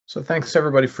So thanks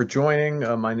everybody for joining.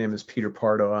 My name is Peter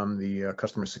Pardo. I'm the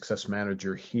Customer Success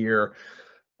Manager here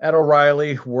at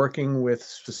O'Reilly, working with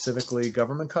specifically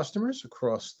government customers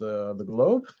across the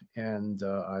globe. And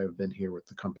I've been here with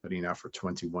the company now for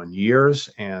 21 years.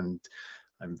 And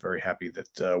I'm very happy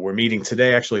that we're meeting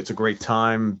today. Actually, it's a great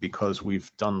time because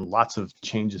we've done lots of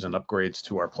changes and upgrades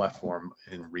to our platform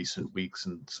in recent weeks.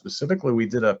 And specifically, we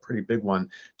did a pretty big one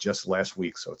just last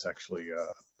week. So it's actually a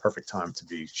perfect time to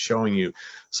be showing you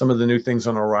some of the new things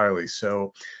on O'Reilly.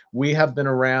 So we have been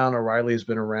around, O'Reilly has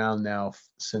been around now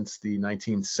since the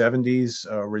 1970s,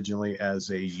 originally as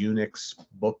a Unix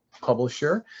book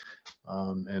publisher.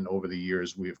 And over the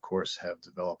years, we, of course, have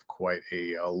developed quite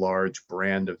a large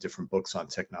brand of different books on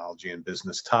technology and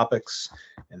business topics.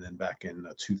 And then back in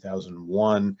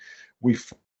 2001, we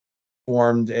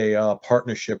formed a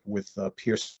partnership with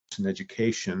Pearson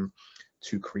Education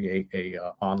to create a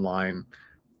online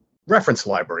reference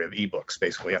library of ebooks,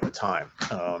 basically, at the time.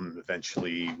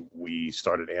 Eventually, we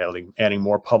started adding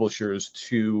more publishers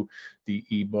to the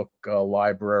ebook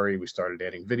library. We started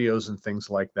adding videos and things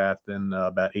like that. Then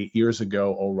about 8 years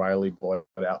ago, O'Reilly bought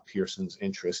out Pearson's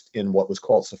interest in what was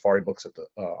called Safari Books at the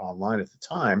online at the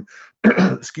time.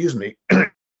 Excuse me.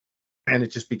 And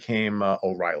it just became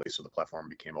O'Reilly. So the platform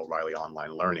became O'Reilly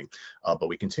Online Learning. But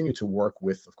we continue to work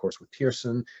with, of course, with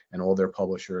Pearson and all their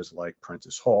publishers like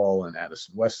Prentice Hall and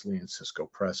Addison Wesley and Cisco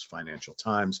Press, Financial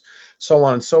Times, so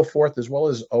on and so forth, as well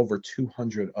as over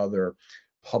 200 other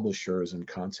publishers and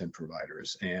content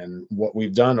providers. And what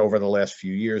we've done over the last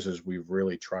few years is we've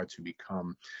really tried to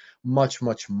become much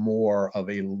more of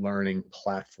a learning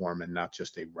platform and not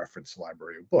just a reference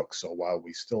library of books. So while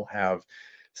we still have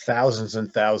thousands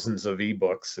and thousands of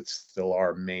ebooks, it's still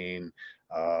our main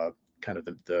kind of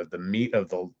the meat of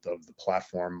the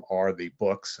platform are the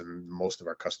books, and most of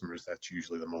our customers, that's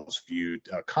usually the most viewed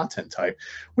content type.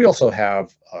 We also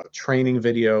have training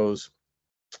videos,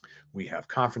 we have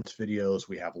conference videos,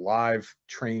 we have live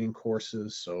training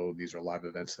courses. So these are live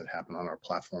events that happen on our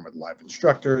platform with live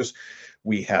instructors.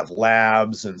 We have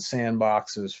labs and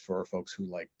sandboxes for folks who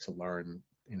like to learn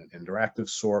in an interactive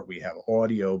sort. We have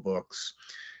audio books,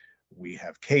 we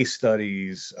have case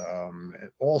studies,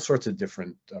 all sorts of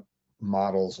different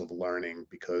models of learning,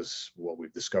 because what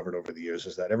we've discovered over the years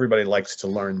is that everybody likes to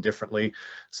learn differently.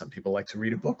 Some people like to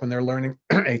read a book when they're learning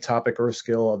a topic or a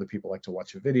skill. Other people like to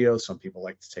watch a video. Some people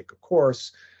like to take a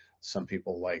course. Some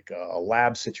people like a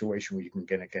lab situation where you can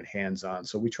get hands-on.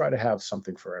 So we try to have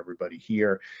something for everybody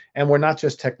here. And we're not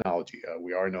just technology.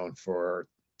 We are known for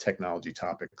technology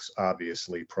topics,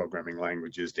 obviously, programming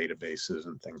languages, databases,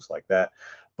 and things like that.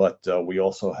 But we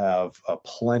also have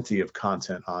plenty of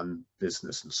content on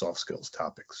business and soft skills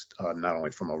topics, not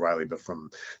only from O'Reilly, but from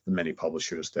the many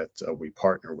publishers that we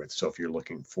partner with. So if you're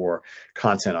looking for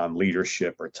content on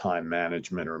leadership or time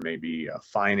management, or maybe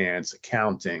finance,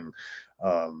 accounting,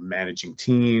 managing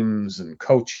teams and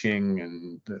coaching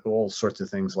and all sorts of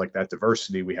things like that,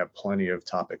 diversity, we have plenty of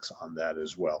topics on that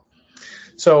as well.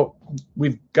 So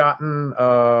we've gotten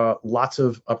lots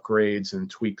of upgrades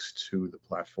and tweaks to the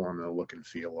platform and the look and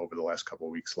feel over the last couple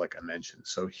of weeks, like I mentioned.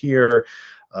 So here,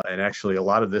 and actually a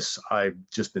lot of this I've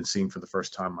just been seeing for the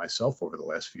first time myself over the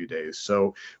last few days.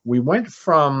 So we went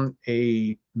from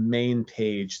a main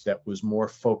page that was more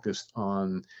focused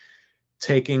on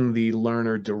taking the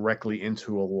learner directly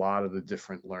into a lot of the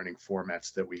different learning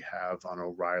formats that we have on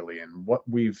O'Reilly. And what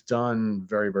we've done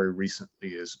very recently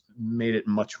is made it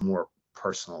much more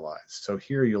personalized. So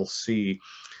here you'll see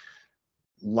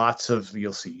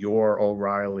you'll see your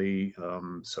O'Reilly.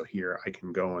 So here I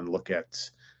can go and look at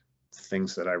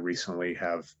things that I recently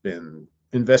have been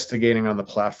investigating on the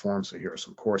platform. So here are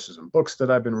some courses and books that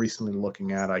I've been recently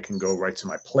looking at. I can go right to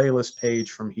my playlist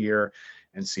page from here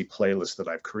and see playlists that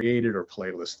I've created or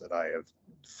playlists that I have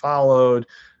followed.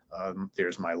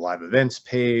 There's my live events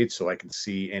page, so I can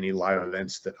see any live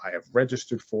events that I have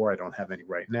registered for. I don't have any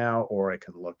right now, or I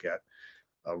can look at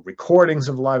recordings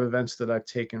of live events that I've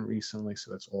taken recently.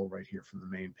 So that's all right here from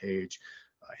the main page.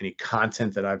 Any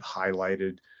content that I've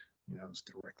highlighted, is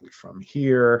directly from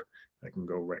here. I can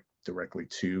go right directly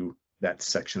to that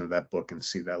section of that book and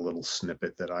see that little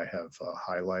snippet that I have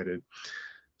highlighted.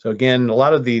 So again, a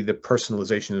lot of the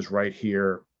personalization is right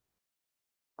here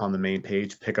on the main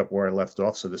page. Pick up where I left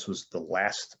off. So this was the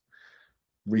last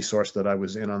resource that I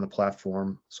was in on the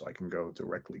platform. So I can go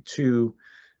directly to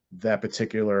that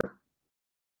particular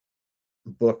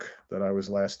book that I was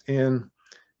last in.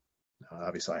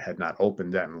 Obviously, I had not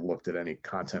opened that and looked at any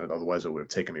content, otherwise it would have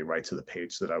taken me right to the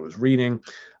page that I was reading.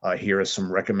 Here is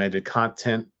some recommended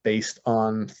content based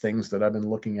on things that I've been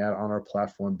looking at on our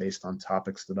platform, based on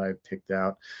topics that I've picked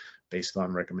out. based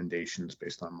on recommendations,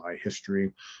 based on my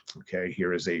history. Okay,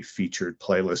 here is a featured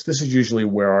playlist. This is usually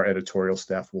where our editorial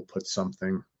staff will put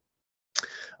something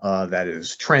that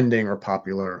is trending or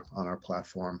popular on our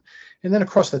platform. And then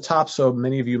across the top, so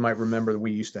many of you might remember that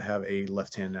we used to have a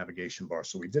left-hand navigation bar.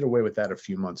 So we did away with that a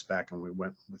few months back, and we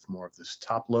went with more of this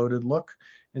top-loaded look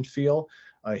and feel.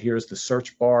 Here's the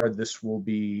search bar. This will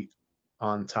be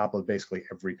on top of basically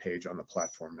every page on the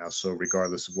platform now. So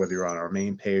regardless of whether you're on our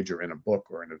main page or in a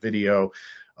book or in a video,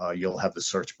 you'll have the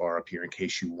search bar up here in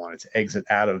case you wanted to exit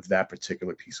out of that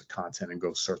particular piece of content and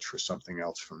go search for something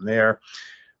else from there.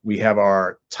 We have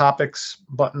our topics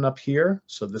button up here.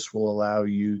 So this will allow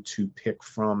you to pick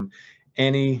from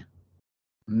any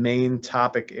main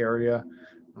topic area.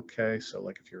 Okay, so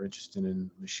like if you're interested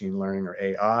in machine learning or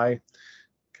AI,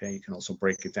 okay, you can also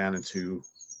break it down into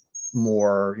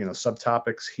more,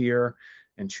 subtopics here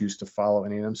and choose to follow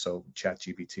any of them. So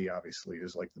ChatGPT obviously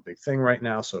is like the big thing right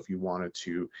now. So if you wanted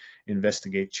to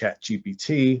investigate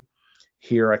ChatGPT,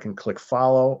 here I can click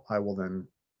follow. I will then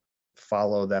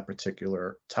follow that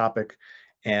particular topic,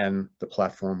 and the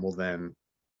platform will then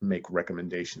make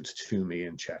recommendations to me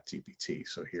in ChatGPT.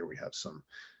 So here we have some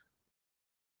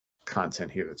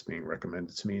content here that's being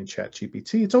recommended to me in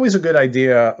ChatGPT. It's always a good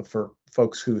idea for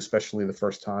folks who, especially the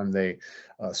first time they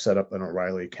set up an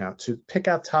O'Reilly account, to pick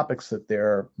out topics that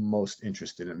they're most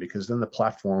interested in, because then the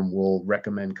platform will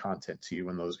recommend content to you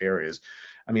in those areas.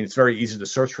 I mean, it's very easy to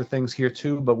search for things here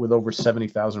too, but with over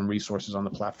 70,000 resources on the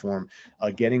platform,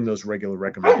 getting those regular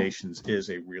recommendations is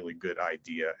a really good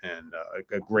idea, and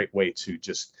a great way to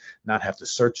just not have to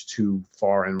search too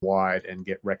far and wide and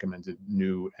get recommended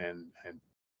new and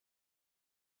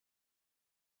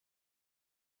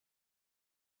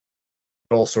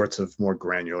all sorts of more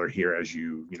granular here as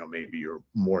maybe you're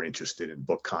more interested in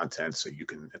book content, so you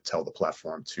can tell the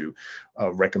platform to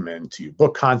recommend to you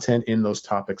book content in those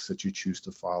topics that you choose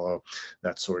to follow,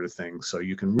 that sort of thing. So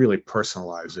you can really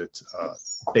personalize it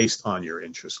based on your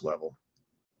interest level.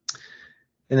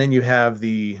 And then you have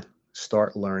the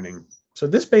Start Learning. So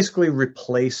this basically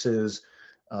replaces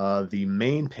the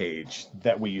main page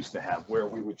that we used to have, where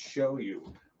we would show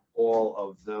you all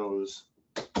of those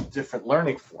different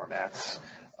learning formats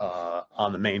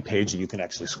on the main page, and you can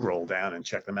actually scroll down and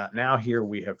check them out. Now here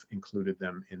we have included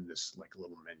them in this like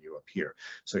little menu up here.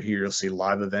 So here you'll see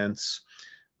live events,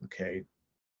 okay,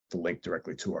 the link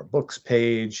directly to our books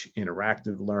page,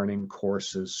 interactive learning,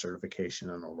 courses,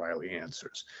 certification, and O'Reilly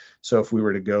answers. So if we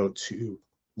were to go to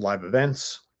live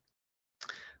events,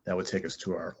 that would take us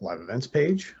to our live events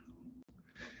page.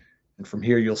 And from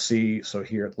here, you'll see, so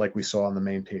here, like we saw on the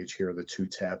main page, here are the two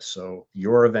tabs. So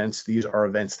your events, these are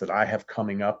events that I have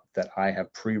coming up that I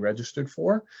have pre-registered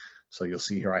for. So you'll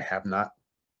see here, I have not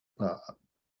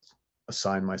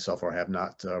assigned myself, or have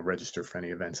not registered for any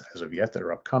events as of yet that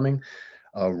are upcoming.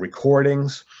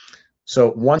 Recordings.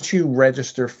 So once you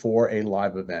register for a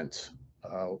live event,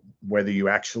 whether you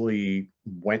actually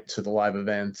went to the live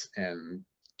event and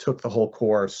took the whole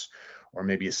course, or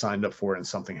maybe you signed up for it and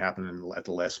something happened at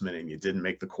the last minute and you didn't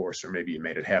make the course, or maybe you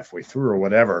made it halfway through or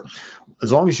whatever,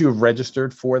 as long as you have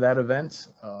registered for that event,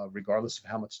 regardless of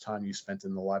how much time you spent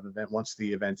in the live event, once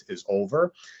the event is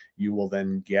over, you will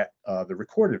then get the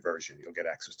recorded version. You'll get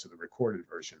access to the recorded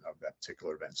version of that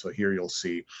particular event. So here you'll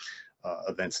see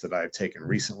events that I've taken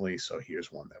recently. So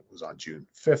here's one that was on June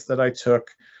 5th that I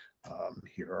took.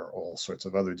 Here are all sorts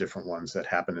of other different ones that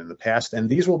happened in the past, and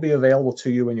these will be available to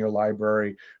you in your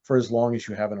library for as long as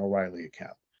you have an O'Reilly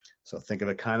account. So think of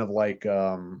it kind of like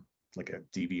a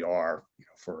DVR,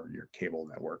 for your cable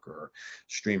network or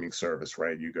streaming service,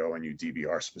 right? You go and you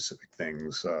DVR specific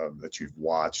things that you've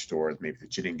watched, or maybe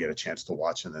that you didn't get a chance to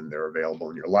watch, and then they're available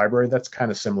in your library. That's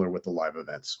kind of similar with the live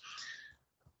events.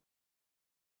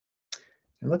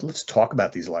 And let's talk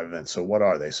about these live events. So what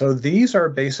are they? So these are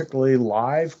basically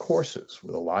live courses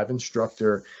with a live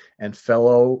instructor and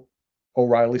fellow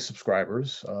O'Reilly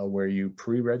subscribers, where you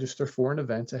pre-register for an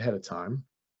event ahead of time,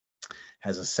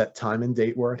 has a set time and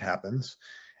date where it happens,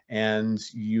 and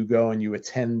you go and you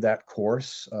attend that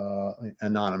course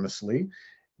anonymously.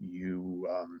 You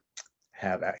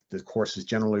the courses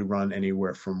generally run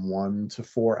anywhere from 1 to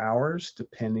 4 hours,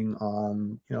 depending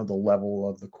on the level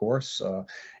of the course.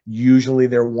 Usually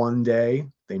they're one day.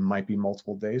 They might be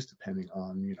multiple days, depending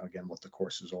on again what the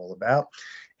course is all about.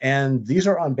 And these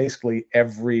are on basically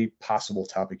every possible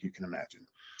topic you can imagine.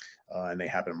 And they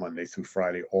happen Monday through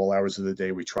Friday, all hours of the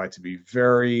day. We try to be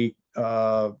very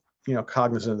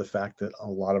cognizant of the fact that a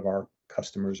lot of our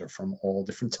customers are from all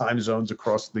different time zones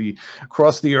across the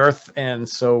earth, and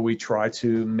so we try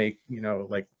to make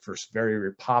like for very,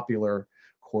 very popular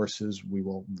courses. We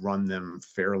will run them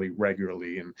fairly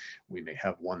regularly, and we may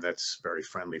have one that's very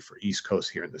friendly for East Coast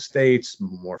here in the States,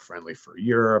 more friendly for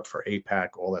Europe, for APAC,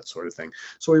 all that sort of thing.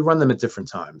 So we run them at different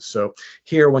times. So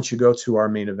here, once you go to our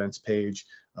main events page,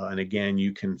 and again,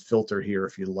 you can filter here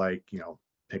if you like,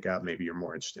 pick out maybe you're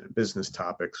more interested in business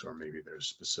topics, or maybe there's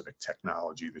specific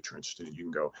technology that you're interested in. You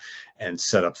can go and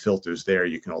set up filters there.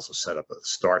 You can also set up a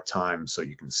start time so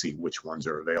you can see which ones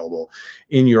are available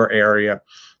in your area,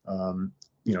 in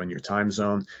your time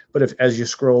zone. But as you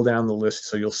scroll down the list,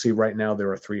 so you'll see right now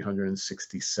there are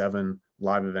 367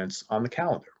 live events on the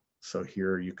calendar. So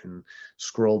here you can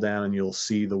scroll down and you'll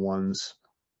see the ones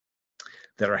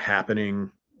that are happening,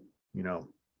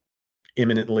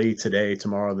 imminently, today,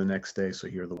 tomorrow, the next day. So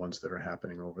here are the ones that are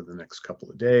happening over the next couple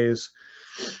of days.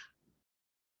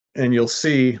 And you'll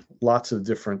see lots of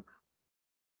different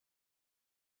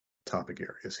topic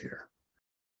areas here.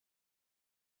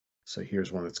 So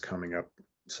here's one that's coming up.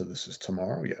 So this is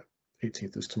tomorrow. Yeah,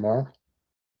 18th is tomorrow.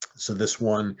 So this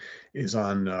one is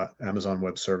on Amazon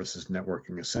Web Services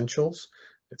Networking Essentials.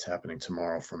 It's happening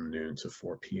tomorrow from noon to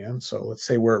 4 p.m. So let's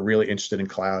say we're really interested in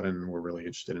cloud and we're really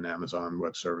interested in Amazon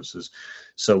Web Services.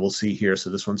 So we'll see here. So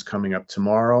this one's coming up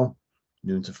tomorrow,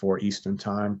 noon to 4 Eastern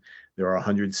time. There are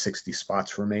 160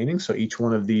 spots remaining. So each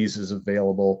one of these is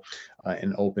available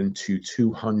and open to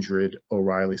 200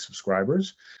 O'Reilly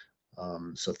subscribers.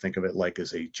 So think of it like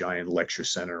as a giant lecture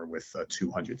center with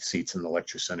 200 seats in the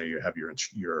lecture center. You have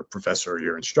your professor or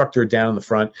your instructor down in the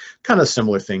front. Kind of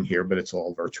similar thing here, but it's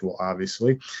all virtual,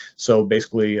 obviously. So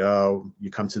basically,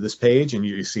 you come to this page and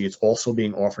you see it's also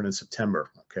being offered in September.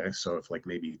 Okay, so if like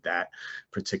maybe that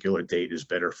particular date is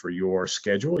better for your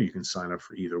schedule, you can sign up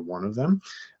for either one of them.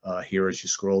 Here, as you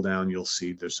scroll down, you'll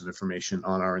see there's some information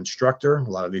on our instructor. A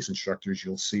lot of these instructors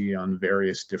you'll see on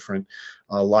various different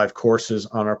live courses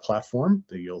on our platform.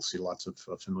 You'll see lots of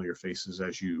familiar faces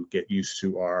as you get used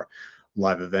to our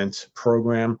live event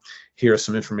program. Here's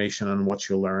some information on what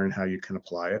you'll learn, how you can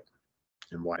apply it,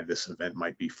 and why this event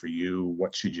might be for you.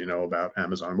 What should you know about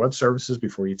Amazon Web Services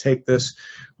before you take this?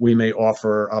 We may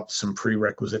offer up some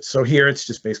prerequisites. So here it's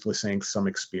just basically saying some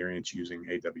experience using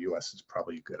AWS is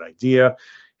probably a good idea.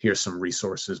 Here's some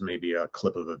resources, maybe a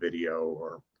clip of a video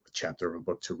or a chapter of a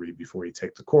book to read before you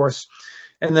take the course,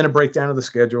 and then a breakdown of the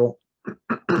schedule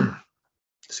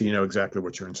so you know exactly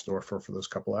what you're in store for those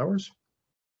couple hours.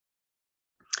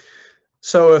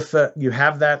 So if you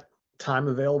have that time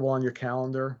available on your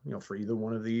calendar, for either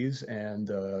one of these, and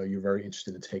you're very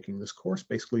interested in taking this course,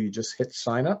 basically you just hit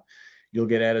sign up. You'll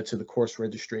get added to the course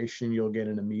registration. You'll get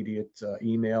an immediate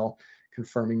email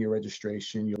confirming your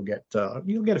registration. You'll get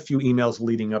a few emails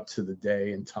leading up to the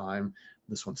day and time.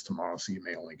 This one's tomorrow, so you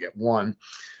may only get one.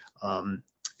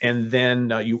 And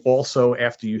then you also,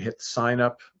 after you hit sign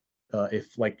up,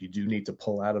 if like you do need to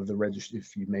pull out of the register,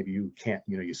 if you can't,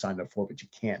 you signed up for it, but you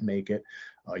can't make it,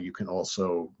 you can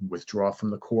also withdraw from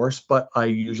the course. But I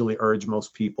usually urge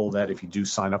most people that if you do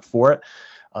sign up for it,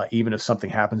 even if something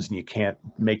happens and you can't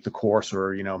make the course,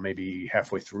 or maybe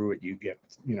halfway through it you get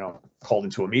called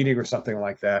into a meeting or something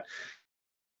like that,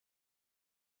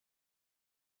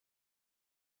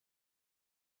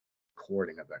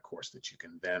 recording of that course that you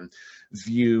can then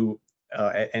view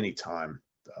at any time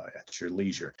at your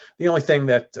leisure. The only thing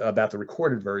that about the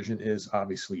recorded version is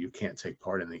obviously you can't take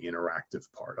part in the interactive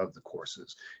part of the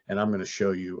courses, and I'm going to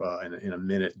show you in a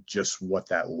minute just what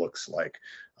that looks like,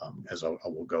 as I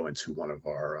will go into one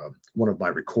of my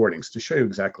recordings to show you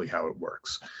exactly how it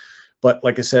works. But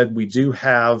like I said, we do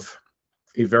have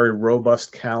a very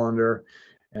robust calendar.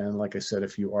 And like I said,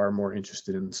 if you are more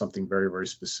interested in something very, very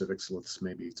specific, so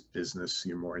maybe it's business,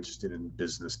 you're more interested in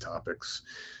business topics,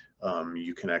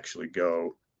 you can actually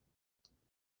go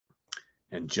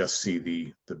and just see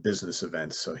the business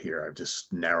events. So here I've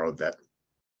just narrowed that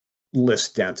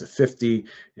list down to 50,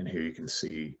 and here you can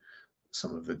see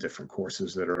some of the different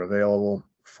courses that are available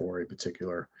for a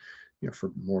particular,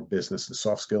 for more business and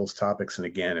soft skills topics. And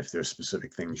again, if there's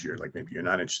specific things maybe you're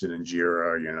not interested in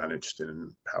Jira, you're not interested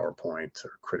in PowerPoint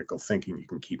or critical thinking, you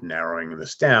can keep narrowing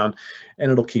this down,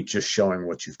 and it'll keep just showing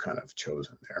what you've kind of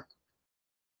chosen there.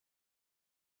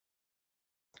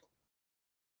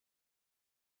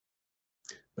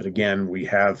 But again, we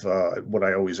have what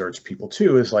I always urge people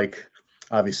to is, like,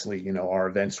 obviously, our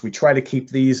events, we try to keep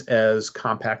these as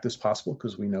compact as possible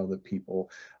because we know that people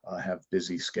have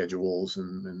busy schedules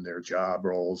and their job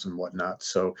roles and whatnot.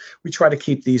 So we try to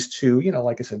keep these to,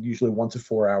 like I said, usually 1 to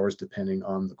 4 hours, depending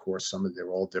on the course.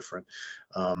 They're all different.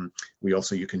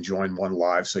 You can join one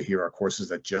live. So here are courses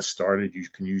that just started. You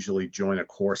can usually join a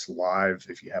course live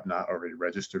if you have not already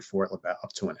registered for it, about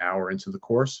up to an hour into the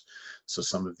course. So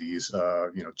some of these,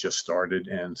 just started,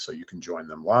 and so you can join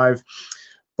them live.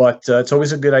 But it's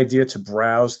always a good idea to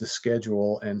browse the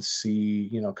schedule and see,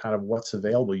 kind of what's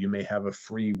available. You may have a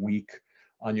free week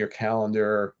on your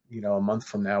calendar, a month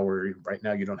from now, where right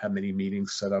now you don't have many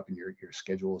meetings set up and your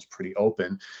schedule is pretty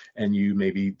open, and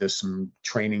maybe there's some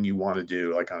training you want to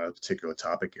do, like on a particular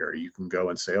topic area. You can go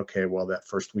and say, okay, well, that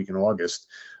first week in August,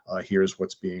 here's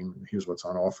what's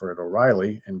on offer at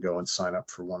O'Reilly, and go and sign up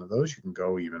for one of those. You can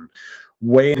go even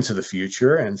way into the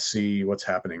future and see what's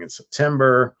happening in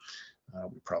September.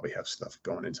 We probably have stuff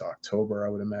going into October, I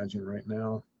would imagine, right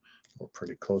now. We're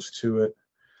pretty close to it.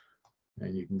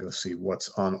 And you can go see what's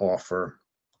on offer.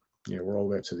 We're all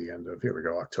the way to the end of, here we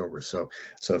go, October. So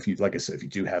if you, like I said, if you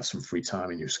do have some free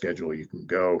time in your schedule, you can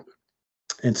go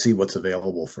and see what's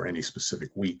available for any specific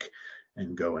week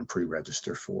and go and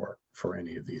pre-register for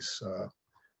any of these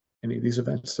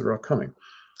events that are upcoming.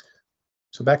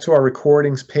 So back to our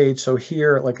recordings page. So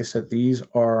here, like I said, these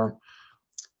are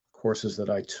courses that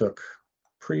I took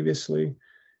previously,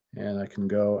 and I can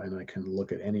go and I can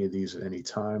look at any of these at any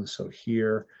time. So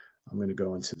here I'm going to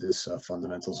go into this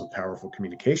Fundamentals of Powerful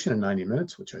Communication in 90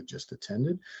 minutes, which I just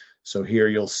attended. So here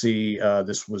you'll see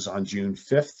this was on June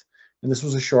 5th, and this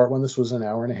was a short one. This was an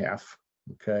hour and a half.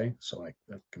 Okay, so I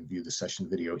can view the session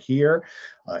video here.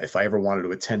 If I ever wanted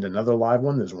to attend another live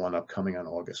one, there's one upcoming on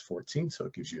August 14th, so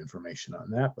it gives you information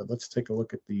on that. But let's take a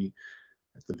look at the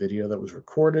video that was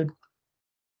recorded.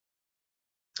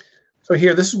 So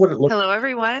here, this is what it looks. Hello,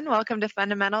 everyone. Welcome to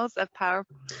Fundamentals of Power.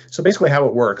 So basically how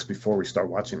it works before we start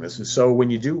watching this is, so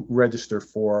when you do register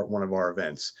for one of our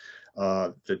events,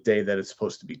 the day that it's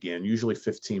supposed to begin, usually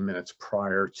 15 minutes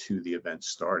prior to the event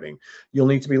starting, you'll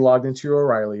need to be logged into your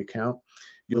O'Reilly account.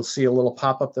 You'll see a little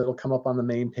pop-up that'll come up on the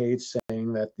main page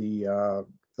saying that the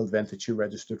event that you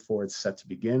registered for is set to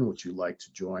begin. Would you like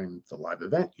to join the live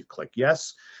event? You click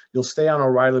yes. You'll stay on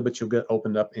O'Reilly, but you'll get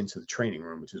opened up into the training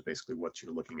room, which is basically what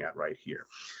you're looking at right here.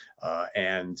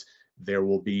 And there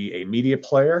will be a media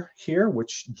player here,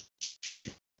 which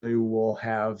will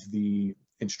have the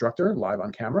instructor live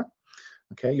on camera.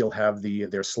 Okay, you'll have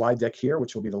their slide deck here,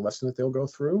 which will be the lesson that they'll go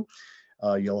through.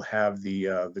 You'll have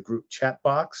the group chat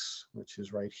box, which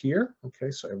is right here. Okay,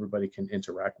 so everybody can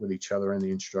interact with each other and the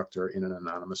instructor in an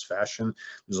anonymous fashion.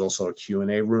 There's also a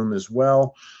Q&A room as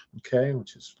well, okay,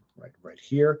 which is right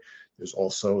here. There's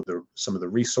also some of the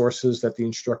resources that the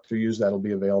instructor used that'll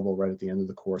be available right at the end of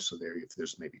the course. So if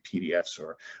there's maybe PDFs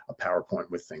or a PowerPoint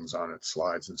with things on it,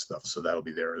 slides and stuff, so that'll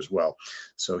be there as well.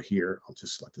 So here, I'll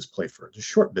just let this play for a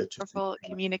short bit. Powerful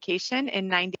communication in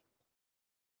 90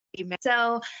 minutes.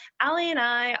 So Allie and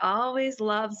I always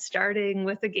love starting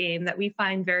with a game that we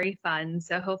find very fun.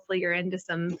 So hopefully you're into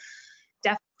some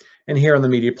And here on the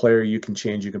media player, you can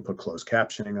put closed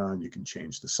captioning on, you can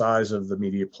change the size of the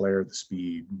media player, the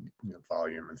speed,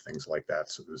 volume, and things like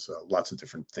that. So there's lots of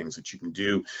different things that you can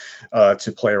do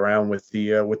to play around with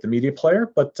the media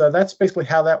player. But that's basically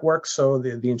how that works. So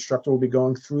the instructor will be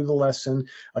going through the lesson.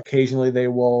 Occasionally, they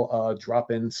will drop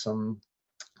in some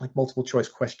like multiple choice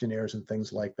questionnaires and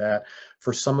things like that.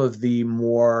 For some of the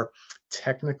more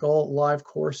technical live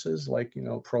courses, like,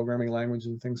 programming language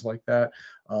and things like that,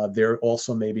 there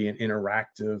also may be an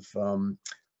interactive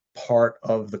part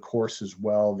of the course as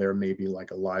well. There may be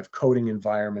like a live coding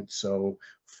environment. So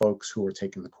folks who are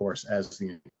taking the course as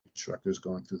the instructors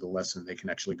going through the lesson, they can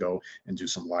actually go and do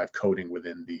some live coding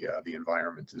within the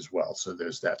environment as well. So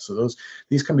there's that. So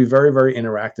these can be very, very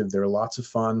interactive. They're lots of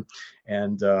fun,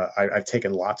 and I've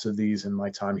taken lots of these in my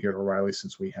time here at O'Reilly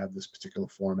since we have this particular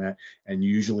format. And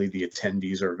usually the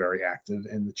attendees are very active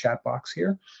in the chat box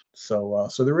here. So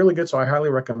they're really good. So I highly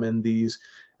recommend these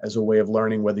as a way of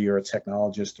learning, whether you're a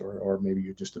technologist or maybe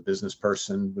you're just a business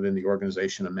person within the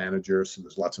organization, a manager. So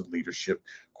there's lots of leadership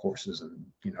courses and,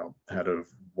 how to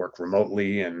work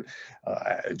remotely and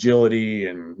agility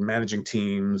and managing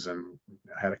teams and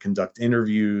how to conduct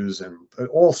interviews and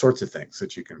all sorts of things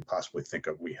that you can possibly think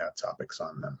of. We have topics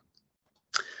on them.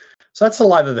 So that's the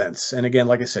live events. And again,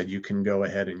 like I said, you can go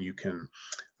ahead and you can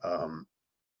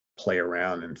play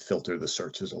around and filter the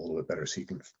searches a little bit better so you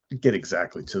can get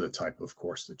exactly to the type of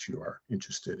course that you are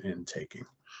interested in taking.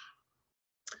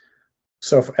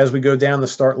 So as we go down the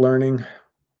Start Learning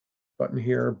button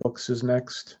here, Books is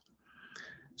next.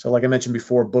 So like I mentioned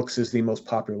before, books is the most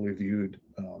popularly viewed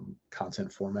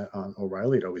content format on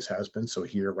O'Reilly. It always has been. So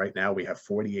here right now we have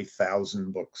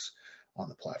 48,000 books on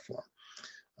the platform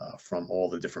from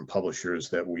all the different publishers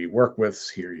that we work with.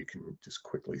 Here you can just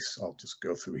quickly, I'll just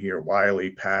go through here. Wiley,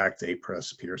 Pact,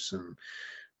 A-Press, Pearson,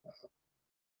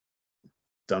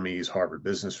 Dummies, Harvard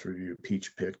Business Review,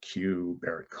 Peach Pit, Q,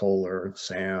 Barrett Kohler,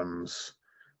 Sam's,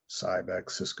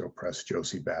 Cybex, Cisco Press,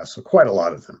 Josie Bass. So quite a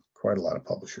lot of them, quite a lot of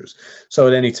publishers. So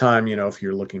at any time, you know, if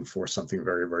you're looking for something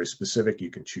very, very specific,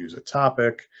 you can choose a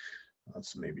topic.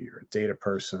 So maybe you're a data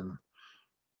person.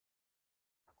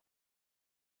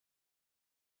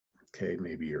 Okay,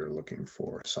 maybe you're looking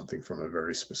for something from a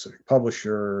very specific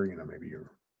publisher. You know, maybe you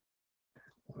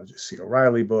want to just see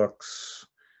O'Reilly books.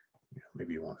 You know,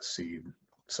 maybe you want to see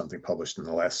something published in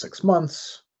the last 6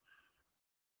 months.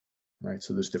 Right,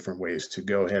 so there's different ways to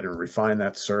go ahead and refine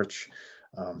that search.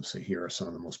 So here are some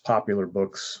of the most popular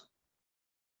books.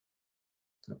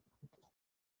 There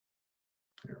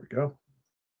we go.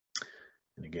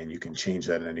 And again, you can change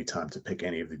that at any time to pick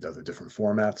any of the other different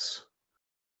formats.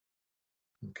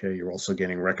 Okay, you're also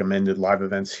getting recommended live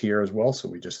events here as well. So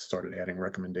we just started adding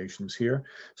recommendations here.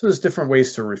 So there's different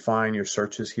ways to refine your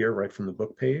searches here right from the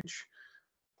book page.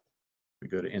 We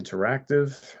go to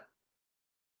interactive.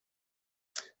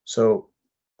 So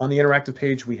on the interactive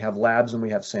page, we have labs and we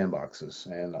have sandboxes.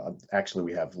 And actually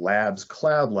we have labs,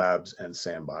 cloud labs, and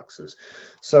sandboxes.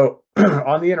 So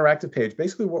on the interactive page,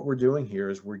 basically what we're doing here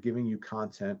is we're giving you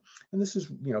content. And this is,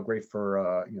 you know, great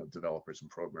for, you know, developers and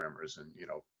programmers and, you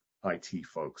know, IT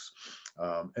folks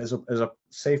as a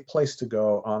safe place to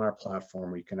go on our platform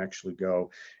where you can actually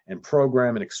go and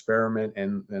program and experiment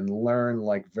and learn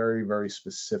like very, very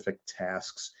specific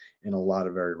tasks in a lot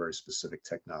of very, very specific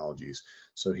technologies.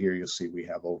 So here you'll see we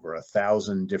have over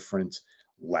 1,000 different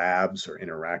labs or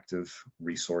interactive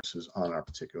resources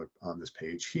on this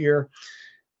page here.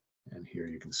 And here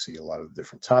you can see a lot of the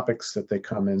different topics that they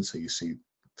come in. So you see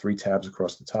 3 tabs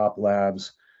across the top: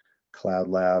 labs, cloud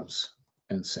labs,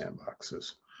 and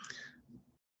sandboxes.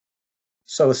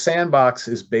 So a sandbox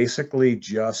is basically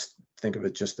just, think of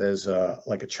it just as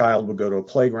like a child would go to a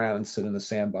playground and sit in a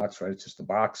sandbox, right? It's just a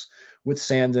box with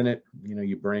sand in it. You know,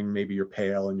 you bring maybe your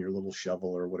pail and your little shovel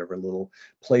or whatever little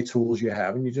play tools you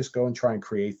have, and you just go and try and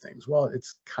create things. Well,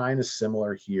 it's kind of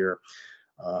similar here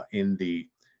in the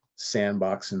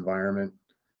sandbox environment.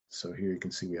 So here you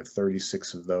can see we have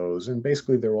 36 of those, and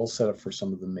basically they're all set up for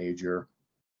some of the major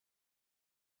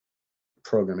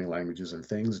programming languages and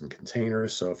things and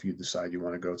containers. So if you decide you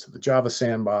want to go to the Java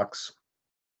sandbox,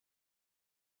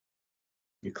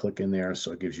 you click in there.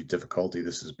 So it gives you difficulty.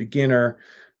 This is beginner.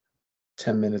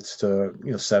 10 minutes to,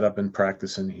 you know, set up and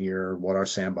practice in here. What are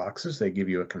sandboxes? They give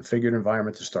you a configured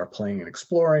environment to start playing and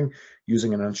exploring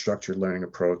using an unstructured learning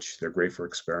approach. They're great for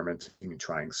experimenting and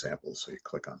trying samples. So you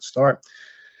click on start.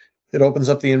 It opens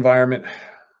up the environment.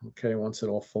 Okay, once it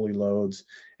all fully loads,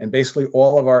 and basically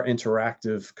all of our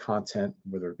interactive content,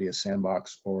 whether it be a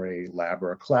sandbox or a lab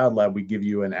or a cloud lab, we give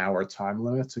you an hour time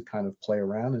limit to kind of play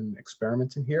around and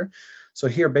experiment in here. So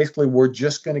here, basically, we're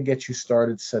just going to get you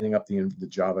started setting up the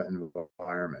Java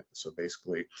environment. So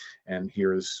basically, and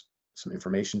here's some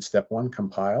information. Step 1,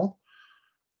 compile.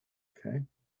 Okay,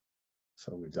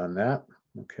 so we've done that.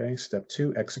 Okay, step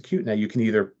 2, execute. Now you can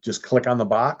either just click on the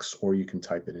box or you can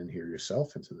type it in here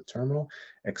yourself into the terminal.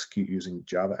 Execute using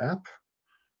Java app.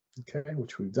 Okay,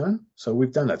 which we've done. So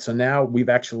we've done that. So now we've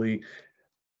actually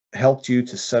helped you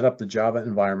to set up the Java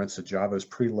environment. So Java is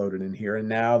preloaded in here. And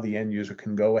now the end user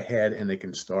can go ahead and they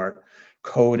can start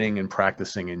coding and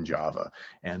practicing in Java.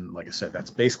 And like I said,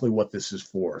 that's basically what this is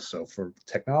for. So for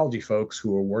technology folks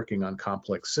who are working on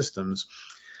complex systems,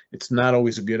 it's not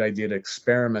always a good idea to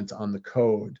experiment on the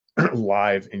code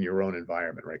live in your own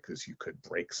environment, right? Because you could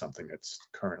break something that's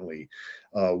currently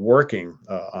working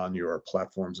on your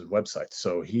platforms and websites.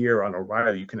 So here on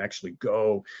O'Reilly, you can actually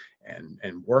go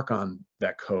and work on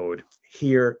that code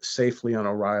here safely on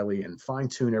O'Reilly and fine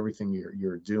tune everything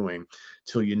you're doing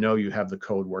till you know you have the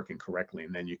code working correctly,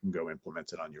 and then you can go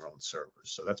implement it on your own servers.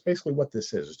 So that's basically what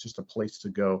this is. It's just a place to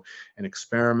go and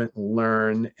experiment,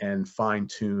 learn, and fine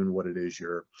tune what it is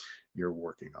you're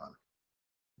working on.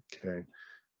 Okay,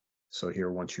 so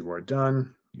here, once you are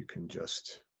done, you can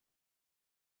just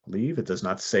leave. It does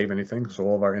not save anything. So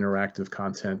all of our interactive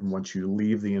content, once you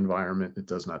leave the environment, it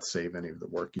does not save any of the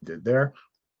work you did there.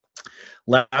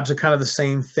 Labs are kind of the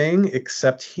same thing,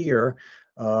 except here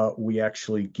we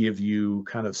actually give you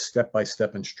kind of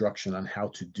step-by-step instruction on how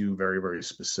to do very, very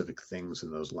specific things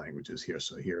in those languages here.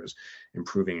 So here's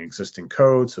improving existing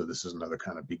code. So this is another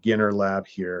kind of beginner lab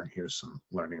here. Here's some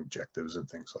learning objectives and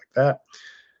things like that.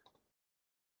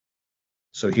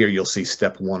 So here you'll see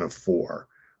step 1 of 4,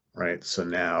 right? So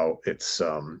now it's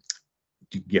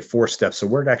you get 4 steps. So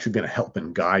we're actually going to help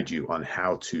and guide you on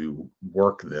how to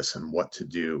work this and what to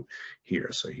do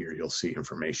here. So here you'll see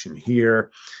information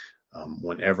here.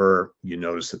 Whenever you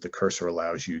notice that the cursor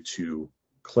allows you to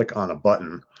click on a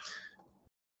button,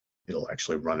 it'll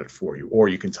actually run it for you, or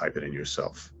you can type it in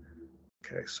yourself.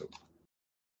 Okay, so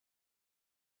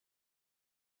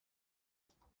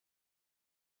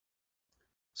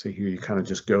here you kind of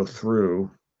just go through.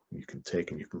 You can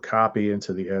take and you can copy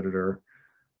into the editor.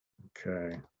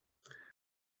 Okay.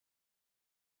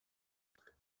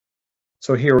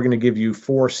 So here we're going to give you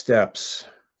 4 steps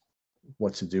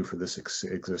what to do for this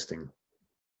existing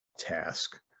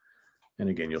task. And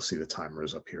again, you'll see the timer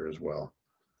is up here as well.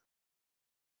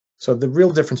 So the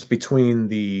real difference between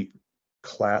the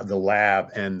lab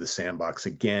and the sandbox,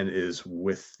 again, is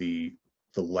with the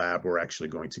lab, we're actually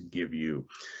going to give you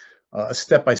a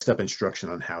step-by-step instruction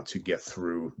on how to get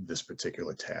through this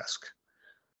particular task.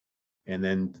 And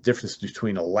then the difference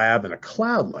between a lab and a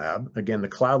cloud lab, again, the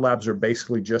cloud labs are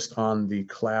basically just on the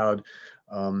cloud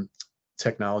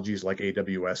technologies like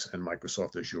AWS and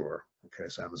Microsoft Azure. Okay,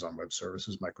 so Amazon Web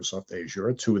Services, Microsoft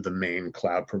Azure, 2 of the main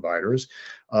cloud providers.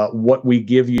 What we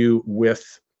give you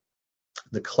with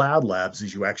the cloud labs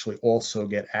is you actually also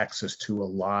get access to a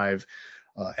live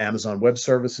Amazon Web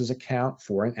Services account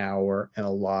for an hour and a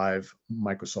live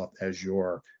Microsoft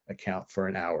Azure account for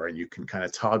an hour. And you can kind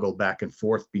of toggle back and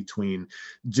forth between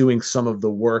doing some of the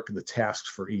work, the tasks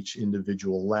for each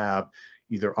individual lab,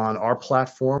 either on our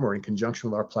platform or in conjunction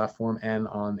with our platform, and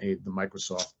on the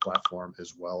Microsoft platform,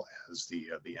 as well as the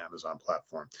Amazon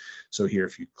platform. So here,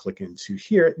 if you click into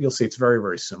here, you'll see it's very,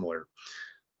 very similar.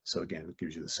 So again, it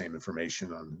gives you the same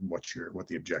information on what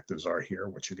the objectives are here,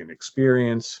 what you're going to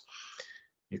experience.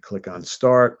 You click on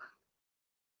Start.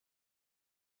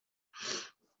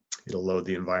 It'll load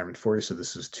the environment for you. So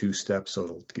this is 2 steps. So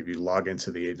it'll give you log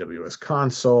into the AWS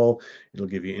console. It'll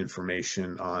give you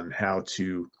information on how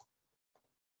to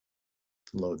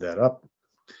load that up.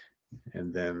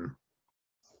 And then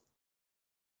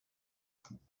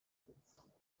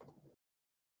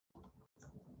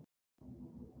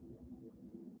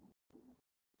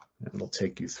it'll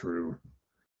take you through,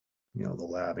 the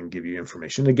lab and give you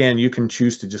information. Again, you can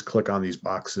choose to just click on these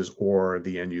boxes, or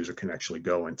the end user can actually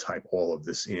go and type all of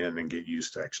this in and get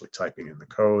used to actually typing in the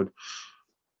code.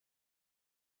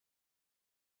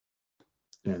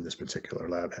 And this particular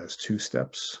lab has 2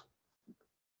 steps.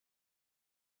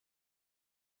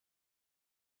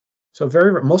 So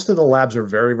most of the labs are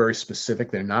very, very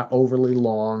specific. They're not overly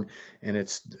long, and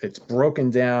it's broken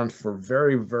down for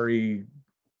very, very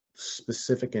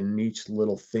specific and niche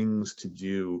little things to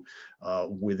do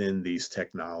within these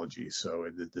technologies. So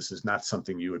this is not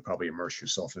something you would probably immerse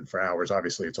yourself in for hours.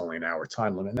 Obviously, it's only an hour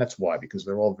time limit, and that's why, because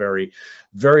they're all very,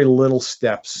 very little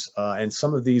steps, and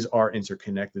some of these are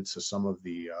interconnected. So some of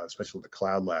the, especially the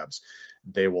cloud labs,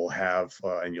 they will have,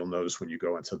 and you'll notice when you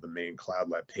go into the main cloud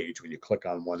lab page, when you click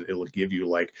on one, it'll give you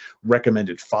like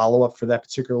recommended follow-up for that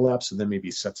particular lab. So there may be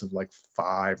sets of like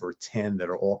 5 or 10 that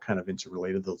are all kind of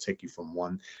interrelated. They'll take you from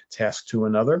one task to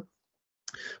another.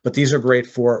 But these are great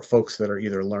for folks that are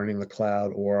either learning the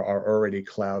cloud or are already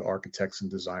cloud architects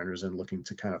and designers and looking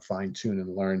to kind of fine tune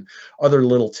and learn other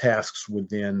little tasks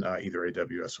within either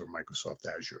AWS or Microsoft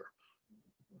Azure.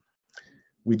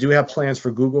 We do have plans for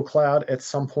Google Cloud at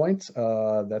some point.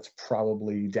 That's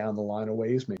probably down the line a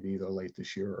ways, maybe either late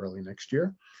this year or early next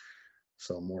year.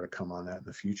 So more to come on that in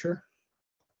the future.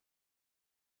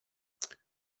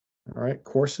 All right,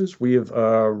 courses. We have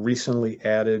recently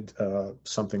added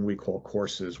something we call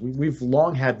courses. We've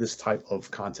long had this type of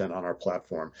content on our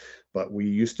platform, but we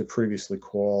used to previously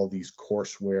call these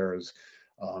coursewares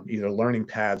either learning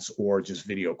paths or just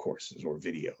video courses or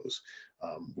videos.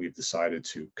 We've decided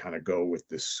to kind of go with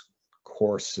this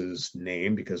courses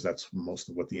name because that's most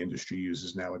of what the industry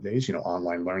uses nowadays.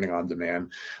 Online learning, on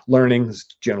demand learning is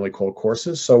generally called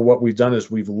courses. So what we've done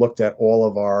is we've looked at all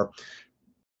of our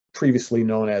previously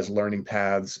known as learning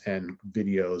paths and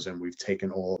videos, and we've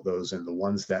taken all of those, and the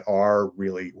ones that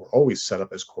were always set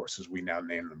up as courses, we now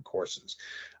name them courses.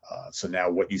 So now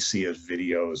what you see as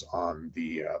videos on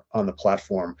the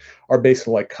platform are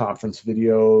basically like conference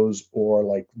videos or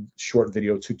like short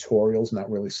video tutorials,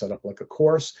 not really set up like a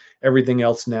course. Everything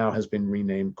else now has been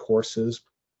renamed courses.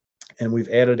 And we've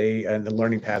added and the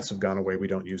learning paths have gone away. We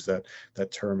don't use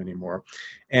that term anymore.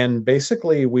 And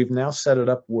basically, we've now set it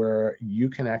up where you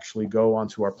can actually go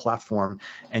onto our platform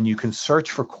and you can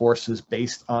search for courses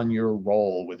based on your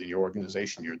role within your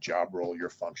organization, your job role, your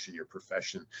function, your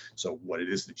profession. So what it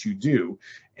is that you do,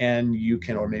 and you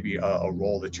can, or maybe a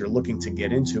role that you're looking to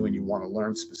get into and you want to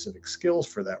learn specific skills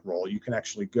for that role. You can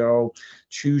actually go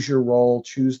choose your role,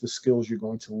 choose the skills you're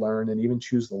going to learn, and even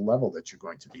choose the level that you're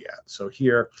going to be at. So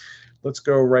here, let's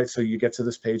go right. So you get to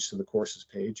this page, to the courses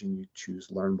page, and you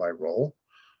choose Learn by Role.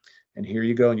 And here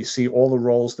you go, and you see all the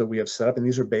roles that we have set up. And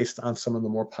these are based on some of the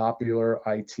more popular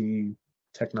IT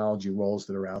technology roles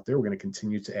that are out there. We're going to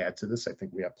continue to add to this. I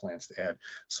think we have plans to add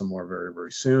some more very,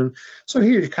 very soon. So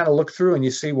here you kind of look through and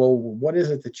you see, well, what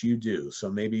is it that you do? So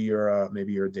maybe you're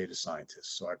a data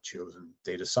scientist. So I've chosen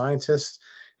data scientist.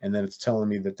 And then it's telling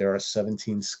me that there are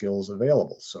 17 skills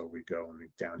available. So we go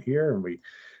down here and we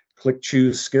click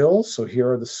choose skills. So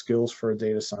here are the skills for a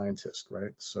data scientist,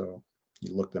 right? So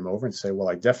you look them over and say, well,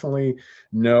 I definitely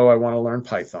know I want to learn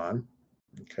Python.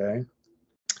 Okay.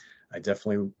 I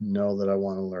definitely know that I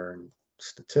want to learn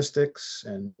statistics,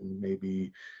 and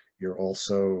maybe you're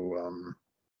also,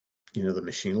 the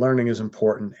machine learning is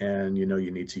important, and you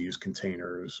need to use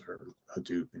containers or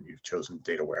Hadoop, and you've chosen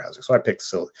data warehousing. So I picked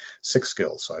 6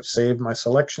 skills. So I've saved my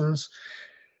selections.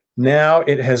 Now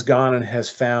it has gone and has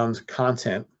found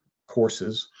content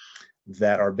courses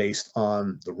that are based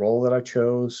on the role that I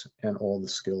chose and all the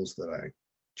skills that I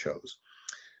chose.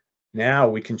 Now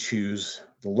we can choose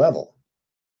the level.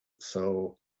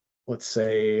 So let's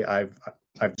say I've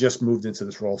just moved into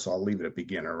this role, so I'll leave it at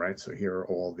beginner, right? So here are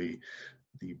all the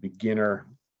beginner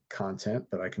content,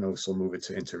 but I can also move it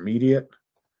to intermediate,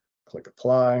 click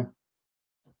apply,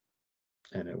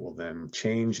 and it will then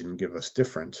change and give us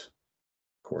different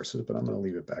courses, but I'm going to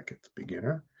leave it back at the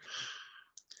beginner.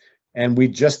 And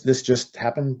this just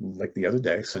happened like the other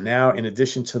day. So now, in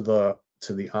addition to the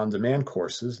on-demand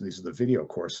courses, these are the video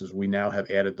courses, we now have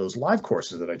added those live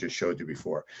courses that I just showed you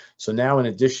before. So now, in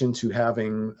addition to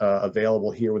having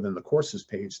available here within the courses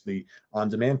page, the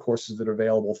on-demand courses that are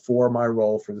available for my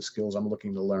role, for the skills I'm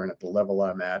looking to learn at the level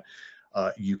I'm at,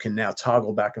 you can now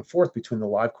toggle back and forth between the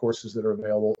live courses that are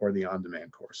available or the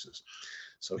on-demand courses.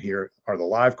 So here are the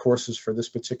live courses for this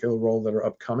particular role that are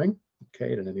upcoming.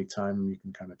 Okay, at any time you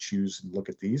can kind of choose and look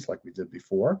at these like we did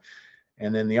before.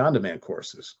 And then the on-demand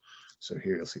courses. So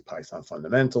here you'll see Python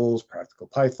fundamentals, practical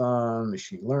Python,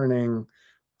 machine learning,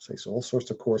 so all sorts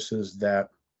of courses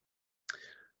that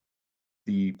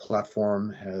the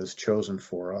platform has chosen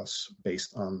for us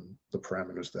based on the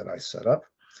parameters that I set up.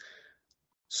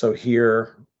 So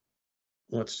here,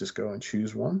 let's just go and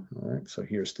choose one. All right, so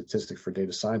here's statistics for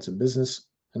data science and business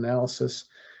analysis.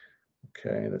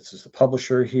 Okay, this is the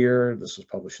publisher here. This was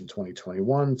published in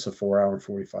 2021. It's a 4-hour and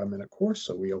 45-minute course.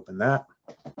 So we open that.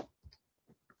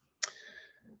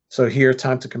 So here,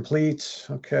 time to complete.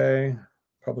 Okay,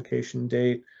 publication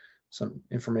date, some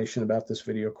information about this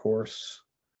video course.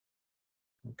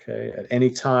 Okay, at any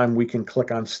time we can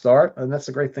click on start. And that's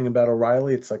the great thing about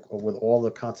O'Reilly. It's like with all the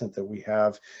content that we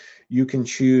have, you can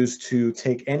choose to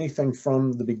take anything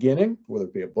from the beginning, whether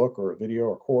it be a book or a video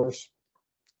or course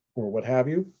or what have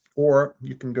you, or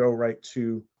you can go right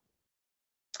to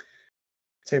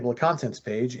table of contents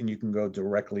page and you can go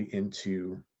directly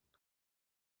into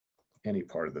any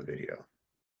part of the video.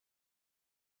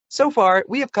 So far,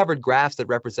 we have covered graphs that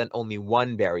represent only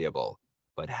one variable.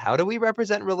 But how do we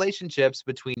represent relationships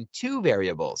between 2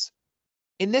 variables?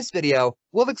 In this video,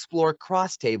 we'll explore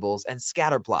cross tables and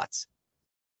scatter plots.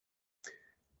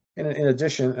 And in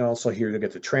addition, and also here you'll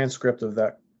get the transcript of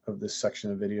this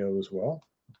section of video as well.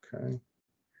 Okay.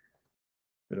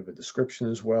 Bit of a description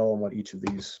as well on what each of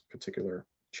these particular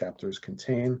chapters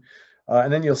contain.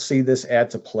 And then you'll see this add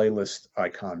to playlist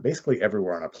icon basically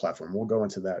everywhere on our platform. We'll go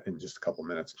into that in just a couple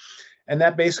minutes. And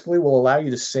that basically will allow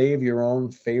you to save your own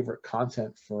favorite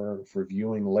content for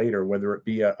viewing later, whether it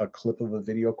be a clip of a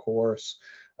video course,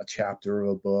 a chapter of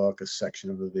a book, a section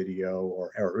of a video,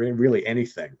 or really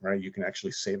anything, right? You can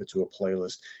actually save it to a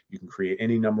playlist. You can create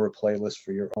any number of playlists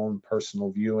for your own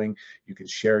personal viewing. You can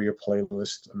share your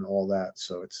playlist and all that.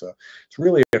 So it's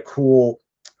really a cool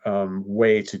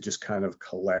way to just kind of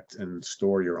collect and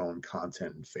store your own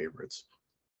content and favorites.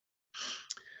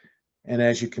 And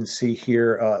as you can see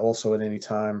here, also at any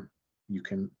time, you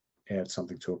can add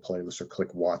something to a playlist or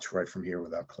click watch right from here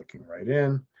without clicking right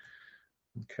in.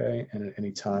 Okay, and at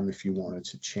any time, if you wanted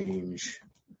to change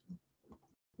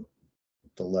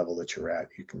the level that you're at,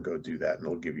 you can go do that, and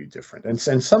it'll give you different. And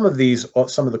some of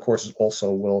the courses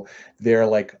also they're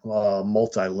like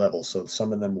multi-level. So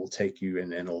some of them will take you,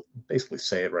 and it'll basically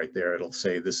say it right there. It'll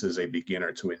say this is a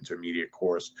beginner to intermediate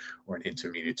course or an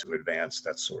intermediate to advanced,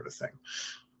 that sort of thing.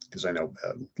 Because I know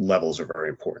levels are very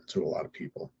important to a lot of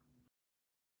people.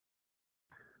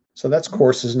 So that's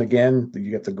courses, and again,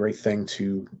 you get the great thing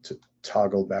to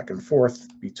toggle back and forth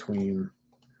between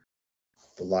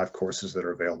the live courses that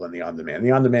are available and the on-demand.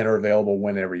 The on-demand are available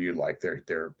whenever you like.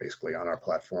 They're basically on our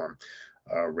platform,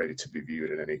 ready to be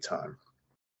viewed at any time.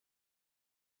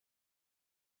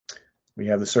 We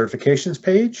have the certifications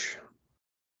page,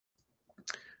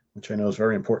 which I know is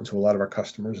very important to a lot of our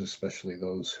customers, especially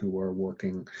those who are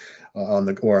working on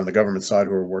the government side,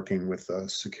 who are working with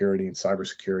security and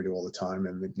cybersecurity all the time,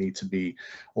 and they need to be,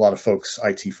 a lot of folks,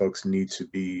 IT folks, need to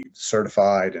be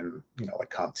certified, and like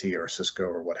CompTIA or Cisco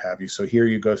or what have you. So here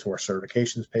you go to our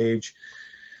certifications page.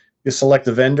 You select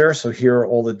the vendor. So here are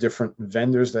all the different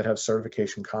vendors that have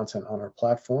certification content on our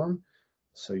platform.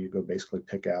 So you go basically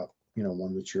pick out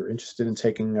one that you're interested in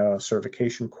taking a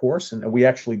certification course. And we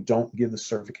actually don't give the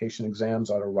certification exams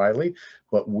at O'Reilly,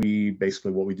 but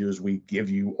basically what we do is we give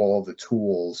you all the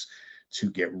tools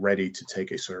to get ready to take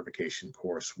a certification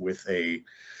course with a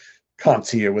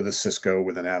CompTIA, with a Cisco,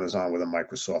 with an Amazon, with a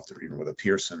Microsoft, or even with a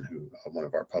Pearson, who one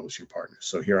of our publishing partners.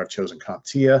 So here I've chosen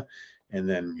CompTIA, and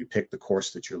then you pick the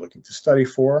course that you're looking to study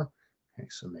for. Okay,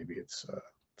 so maybe it's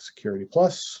Security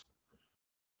Plus.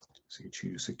 So you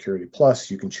choose Security Plus.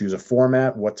 You can choose a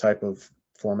format. What type of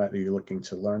format are you looking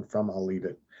to learn from? I'll leave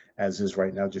it as is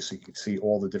right now, just so you can see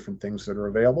all the different things that are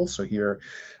available. So here,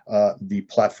 the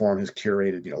platform has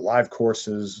curated, live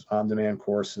courses, on-demand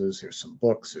courses. Here's some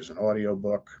books. There's an audio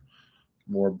book,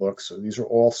 more books. So these are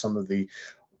all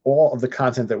all of the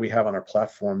content that we have on our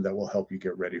platform that will help you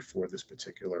get ready for this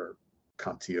particular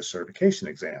CompTIA certification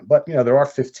exam. But there are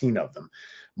 15 of them.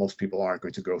 Most people aren't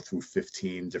going to go through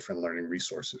 15 different learning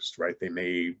resources, right?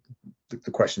 The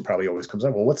question probably always comes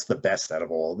up, well, what's the best out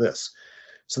of all of this?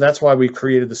 So that's why we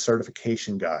created the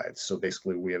certification guide. So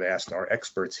basically we have asked our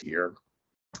experts here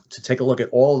to take a look at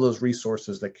all of those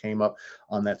resources that came up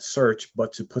on that search,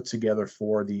 but to put together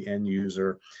for the end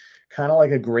user kind of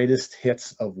like a greatest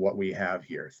hits of what we have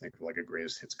here. Think of like a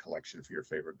greatest hits collection for your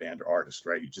favorite band or artist,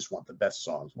 right? You just want the best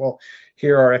songs. Well,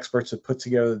 here our experts have put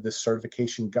together this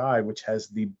certification guide, which has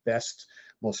the best,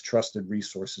 most trusted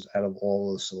resources out of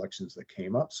all of the selections that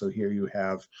came up. So here you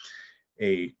have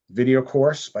a video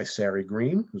course by Sari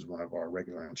Green, who's one of our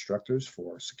regular instructors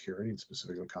for security and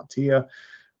specifically CompTIA.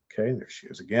 Okay, there she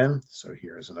is again. So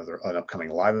here is an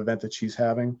upcoming live event that she's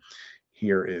having.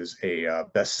 Here is a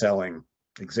best-selling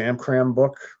exam cram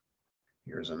book.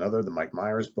 Here's another, the Mike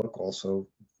Myers book, also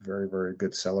very, very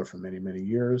good seller for many, many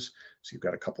years. So you've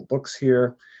got a couple books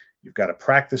here. You've got a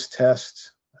practice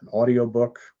test, an audio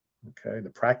book. Okay, the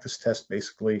practice test,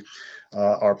 basically,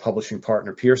 our publishing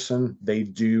partner Pearson, they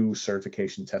do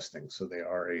certification testing. So they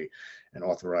are an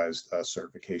authorized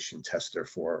certification tester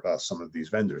for some of these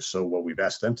vendors. So what we've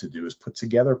asked them to do is put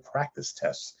together practice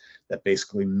tests that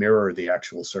basically mirror the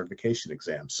actual certification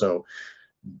exam. So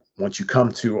once you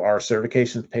come to our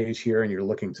certifications page here and you're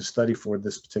looking to study for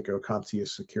this particular CompTIA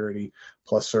Security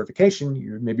Plus certification,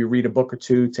 you maybe read a book or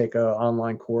two, take an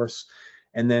online course,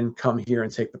 and then come here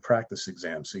and take the practice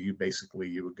exam. So you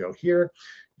would go here,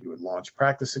 you would launch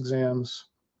practice exams.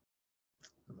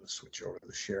 I'm going to switch over to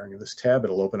the sharing of this tab.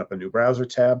 It'll open up a new browser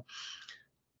tab.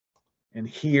 And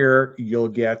here you'll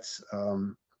get,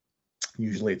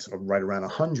 usually it's right around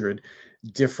 100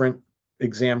 different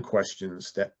exam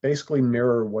questions that basically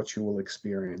mirror what you will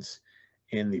experience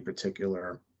in the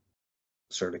particular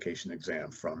certification exam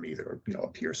from either a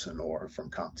Pearson or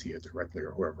from CompTIA directly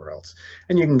or whoever else.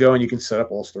 And you can go and you can set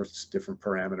up all sorts of different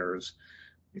parameters.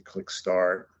 You click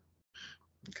start.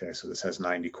 Okay, so this has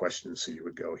 90 questions. So you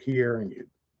would go here and you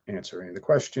answer any of the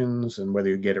questions, and whether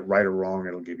you get it right or wrong,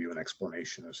 it'll give you an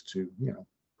explanation as to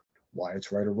why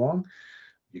it's right or wrong.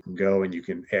 You can go and you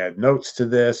can add notes to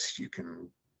this. You can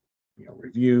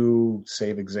review,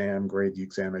 save exam, grade the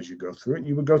exam as you go through it. And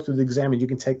you would go through the exam and you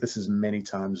can take this as many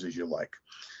times as you like.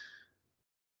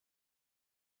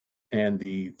 And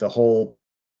the whole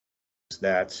is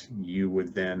that you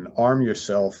would then arm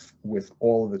yourself with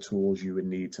all of the tools you would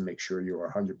need to make sure you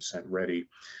are 100% ready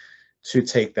to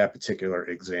take that particular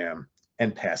exam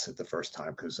and pass it the first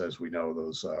time. Because as we know,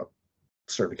 those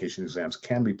certification exams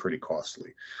can be pretty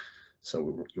costly.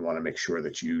 So you want to make sure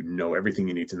that you know everything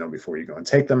you need to know before you go and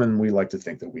take them. And we like to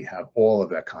think that we have all of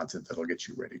that content that'll get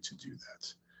you ready to do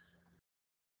that.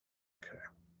 Okay.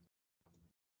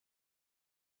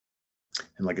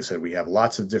 And like I said, we have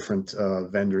lots of different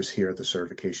vendors here at the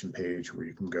certification page where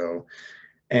you can go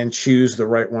and choose the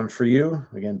right one for you.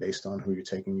 Again, based on who you're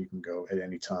taking, you can go at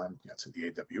any time to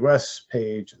the AWS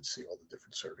page and see all the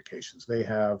different certifications they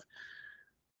have.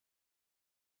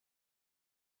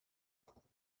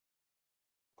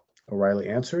 O'Reilly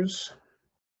Answers.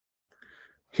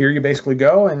 Here you basically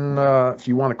go, and if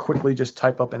you want to quickly just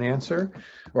type up an answer,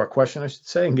 or a question I should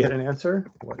say, and get an answer.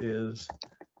 What is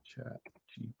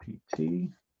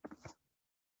ChatGPT?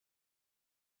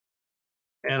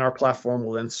 And our platform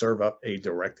will then serve up a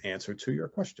direct answer to your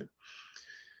question.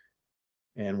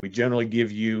 And we generally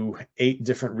give you 8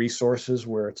 different resources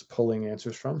where it's pulling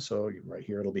answers from. So right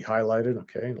here, it'll be highlighted,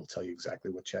 okay? It'll tell you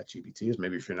exactly what ChatGPT is.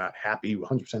 Maybe if you're not happy,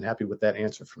 100% happy with that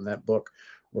answer from that book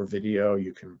or video,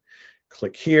 you can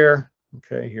click here.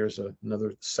 Okay, here's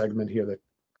another segment here that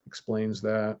explains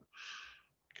that,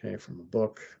 okay, from a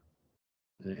book.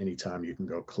 And anytime you can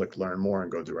go click Learn More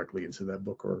and go directly into that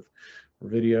book or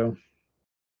video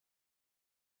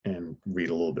and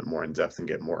read a little bit more in depth and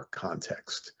get more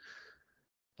context.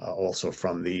 Also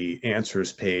from the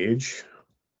answers page,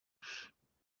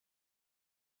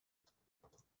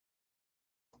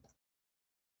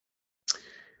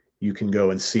 you can go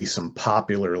and see some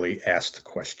popularly asked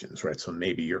questions, right? So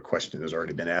maybe your question has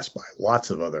already been asked by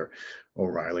lots of other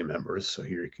O'Reilly members. So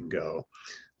here you can go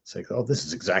say, oh, this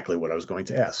is exactly what I was going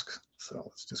to ask. So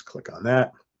let's just click on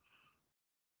that.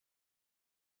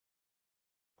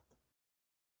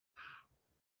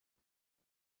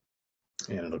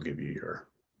 And it'll give you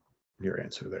your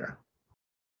answer there.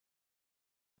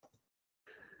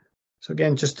 So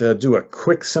again, just to do a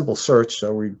quick, simple search.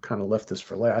 So we kind of left this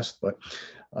for last, but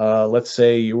let's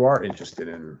say you are interested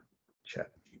in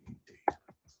ChatGPT.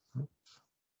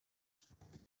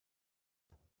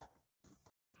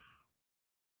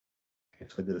 Okay,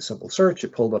 so I did a simple search.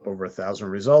 It pulled up over 1,000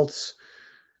 results.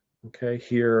 Okay,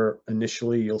 here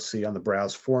initially you'll see on the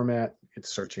browse format,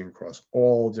 it's searching across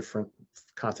all different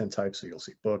content types. So you'll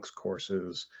see books,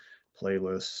 courses,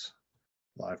 playlists,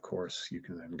 live course. You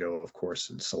can then go, of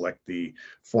course, and select the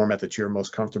format that you're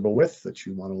most comfortable with, that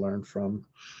you want to learn from.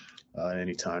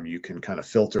 Anytime you can kind of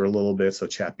filter a little bit, so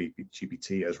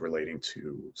ChatGPT as relating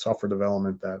to software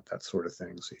development, that sort of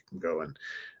thing. So you can go and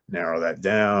narrow that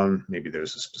down. Maybe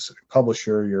there's a specific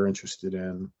publisher you're interested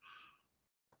in.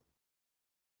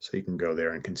 So you can go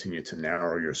there and continue to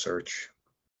narrow your search.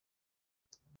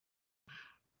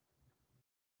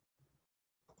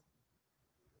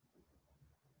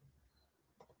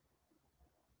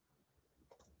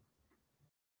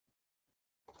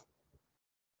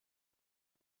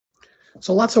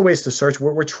 So lots of ways to search.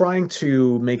 We're trying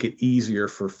to make it easier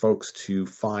for folks to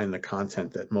find the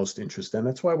content that most interest them.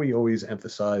 That's why we always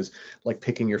emphasize like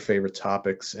picking your favorite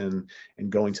topics and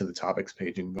going to the topics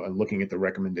page and looking at the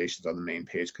recommendations on the main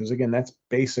page. Because again, that's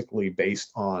basically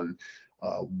based on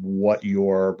what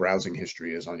your browsing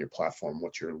history is on your platform,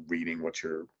 what you're reading, what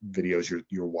your videos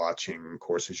you're watching,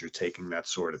 courses you're taking, that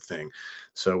sort of thing.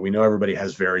 So we know everybody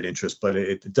has varied interests, but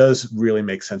it does really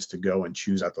make sense to go and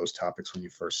choose out those topics when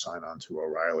you first sign on to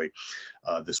O'Reilly.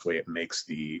 This way it makes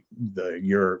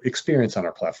your experience on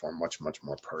our platform much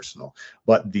more personal.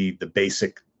 But the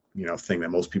basic thing that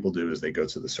most people do is they go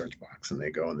to the search box and they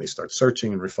go and they start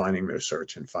searching and refining their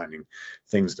search and finding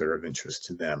things that are of interest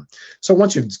to them. So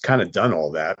once you've kind of done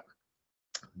all that,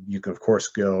 you can of course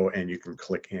go and you can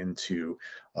click into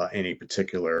any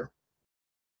particular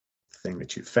thing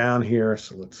that you found here.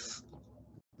 So let's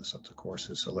this up to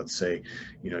courses. So let's say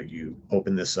you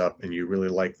open this up and you really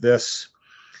like this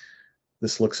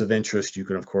looks of interest. You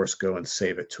can of course go and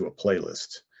save it to a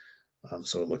playlist.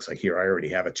 So it looks like here I already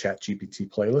have a ChatGPT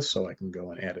playlist, so I can go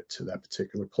and add it to that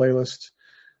particular playlist.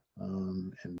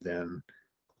 And then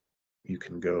you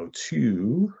can go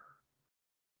to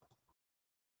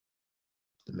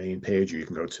the main page, or you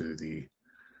can go to the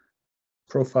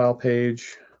profile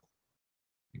page.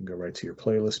 You can go right to your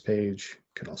playlist page.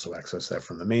 You can also access that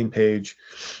from the main page.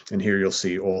 And here you'll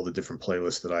see all the different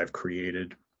playlists that I've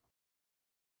created.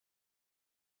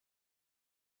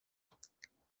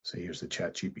 So here's the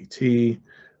ChatGPT.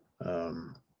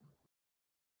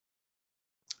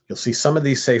 You'll see some of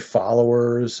these say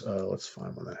followers. Let's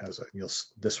find one that has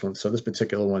this one. So this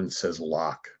particular one says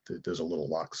lock. There's a little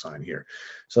lock sign here.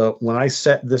 So when I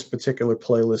set this particular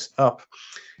playlist up,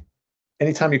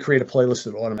 anytime you create a playlist,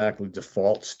 it automatically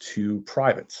defaults to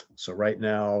private. So right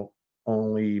now,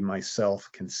 only myself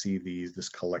can see this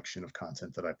collection of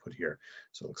content that I put here.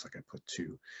 So it looks like I put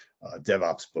 2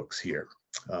 DevOps books here.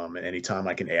 And anytime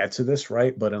I can add to this,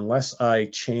 right? But unless I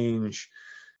change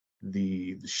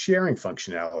the sharing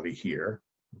functionality here,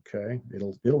 Okay,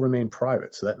 it'll remain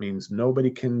private. So that means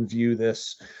nobody can view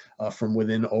this from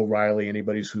within O'Reilly.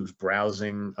 Anybody who's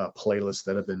browsing playlists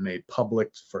that have been made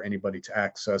public for anybody to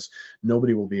access,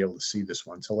 nobody will be able to see this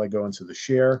one until I go into the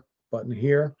share button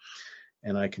here,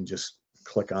 and I can just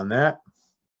click on that.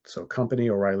 So company,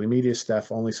 O'Reilly Media,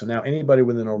 staff only. So now anybody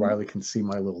within O'Reilly can see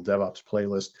my little DevOps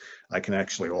playlist. I can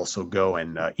actually also go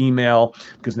and email,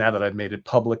 because now that I've made it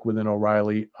public within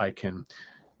O'Reilly,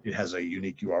 it has a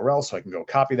unique URL, so I can go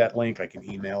copy that link. I can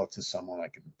email it to someone. I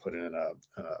can put it in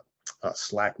a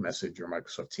Slack message or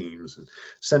Microsoft Teams and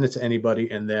send it to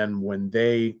anybody. And then when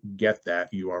they get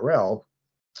that URL,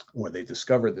 or they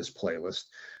discover this playlist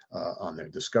on their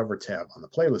Discover tab on the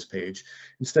playlist page,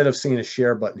 instead of seeing a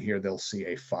share button here, they'll see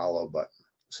a follow button.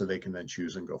 So they can then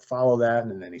choose and go follow that.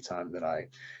 And anytime that I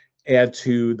add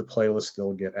to the playlist,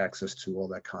 they'll get access to all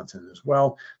that content as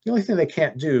well. The only thing they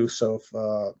can't do, so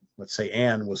if let's say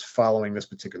Anne was following this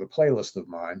particular playlist of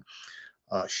mine,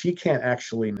 she can't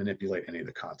actually manipulate any of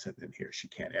the content in here. She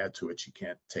can't add to it. She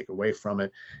can't take away from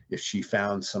it. If she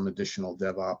found some additional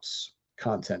DevOps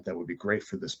content that would be great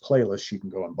for this playlist, she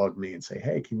can go and bug me and say,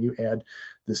 hey, can you add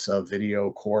this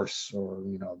video course, or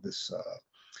this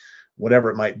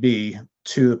whatever it might be,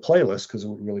 to the playlist, because it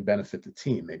would really benefit the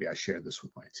team. Maybe I shared this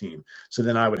with my team. So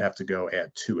then I would have to go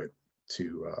add to it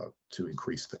to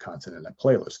increase the content in that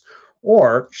playlist.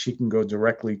 Or she can go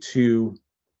directly to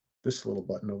this little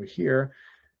button over here,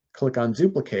 click on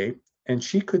duplicate, and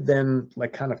she could then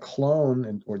like kind of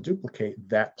clone or duplicate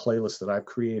that playlist that I've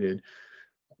created,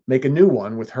 make a new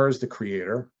one with her as the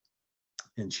creator,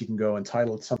 and she can go and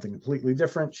title it something completely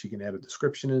different. She can add a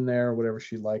description in there, whatever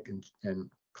she'd like, and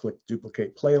click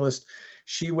duplicate playlist.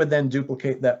 She would then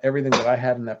duplicate everything that I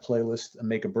had in that playlist and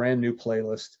make a brand new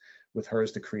playlist with her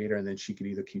as the creator, and then she could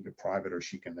either keep it private or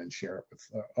she can then share it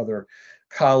with other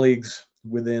colleagues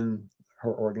within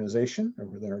her organization or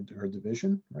within her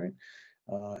division, right?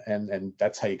 And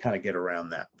that's how you kind of get around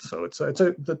that. So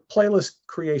the playlist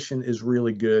creation is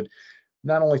really good,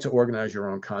 not only to organize your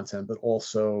own content, but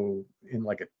also in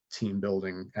like a team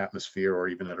building atmosphere, or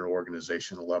even at an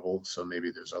organizational level. So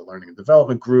maybe there's a learning and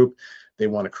development group. They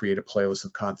want to create a playlist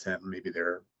of content. Maybe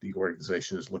the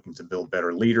organization is looking to build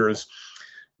better leaders.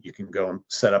 You can go and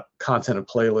set up content and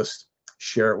playlist,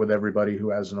 share it with everybody who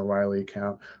has an O'Reilly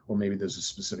account. Or maybe there's a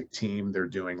specific team, they're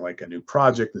doing like a new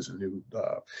project, there's a new piece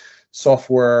of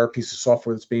software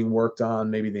that's being worked on.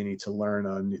 Maybe they need to learn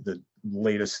the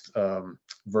latest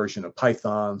version of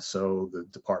Python. So the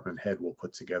department head will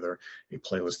put together a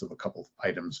playlist of a couple of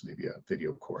items, maybe a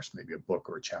video course, maybe a book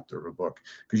or a chapter of a book,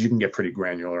 because you can get pretty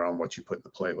granular on what you put in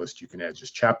the playlist. You can add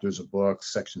just chapters of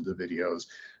books, sections of videos,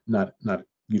 not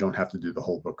you don't have to do the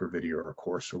whole book or video or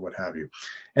course or what have you.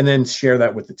 And then share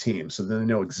that with the team, so then they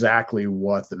know exactly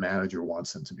what the manager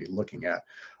wants them to be looking at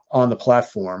on the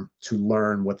platform to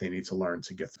learn what they need to learn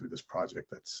to get through this project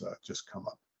that's just come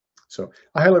up. So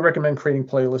I highly recommend creating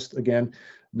playlists, again,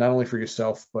 not only for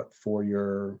yourself, but for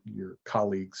your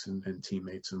colleagues and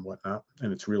teammates and whatnot.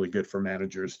 And it's really good for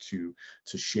managers to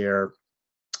share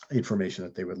information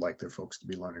that they would like their folks to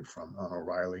be learning from on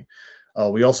O'Reilly.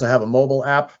 We also have a mobile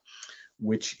app,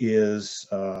 which is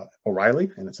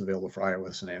O'Reilly, and it's available for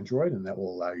iOS and Android, and that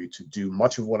will allow you to do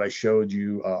much of what I showed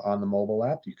you on the mobile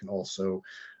app. You can also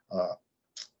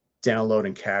download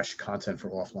and cache content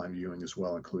for offline viewing as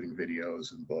well, including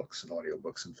videos and books and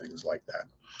audiobooks and things like that.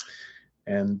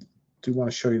 And do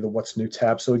want to show you the What's New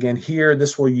tab. So again, here,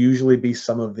 this will usually be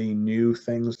some of the new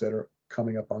things that are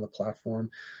coming up on the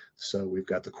platform. So we've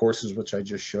got the courses, which I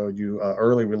just showed you.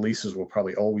 Early releases will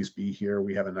probably always be here.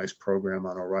 We have a nice program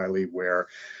on O'Reilly where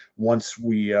once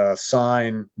we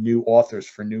sign new authors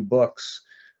for new books,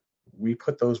 we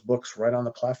put those books right on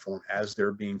the platform as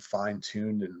they're being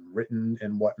fine-tuned and written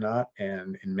and whatnot.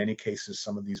 And in many cases,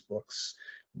 some of these books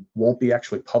won't be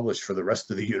actually published for the rest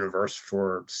of the universe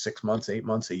for 6 months, 8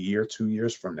 months, a year, 2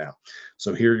 years from now.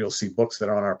 So here you'll see books that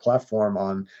are on our platform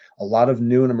on a lot of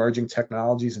new and emerging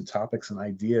technologies and topics and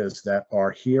ideas that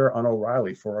are here on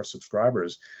O'Reilly for our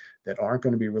subscribers that aren't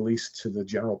going to be released to the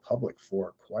general public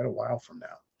for quite a while from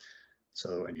now.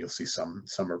 So, and you'll see some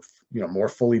are, more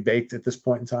fully baked at this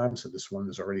point in time. So this one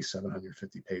is already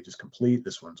 750 pages complete.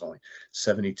 This one's only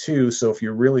 72. So if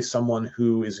you're really someone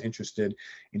who is interested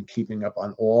in keeping up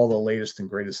on all the latest and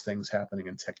greatest things happening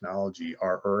in technology,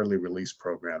 our early release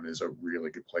program is a really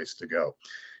good place to go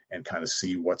and kind of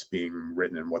see what's being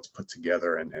written and what's put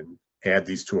together, and add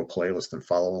these to a playlist and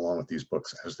follow along with these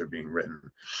books as they're being written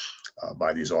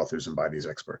by these authors and by these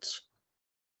experts.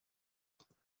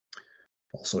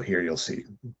 Also here, you'll see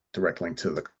direct link to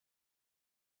the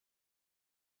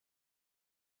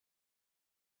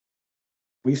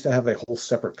we used to have a whole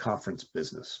separate conference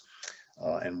business.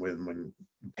 And when the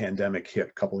pandemic hit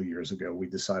a couple of years ago, we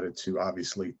decided to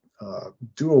obviously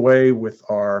do away with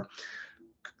our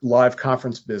live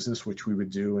conference business, which we would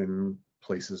do in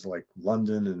places like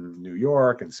London and New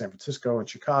York and San Francisco and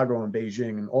Chicago and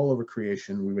Beijing and all over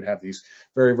creation. We would have these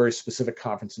very, very specific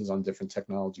conferences on different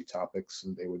technology topics,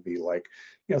 and they would be like,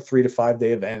 3 to 5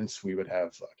 day events. We would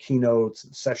have keynotes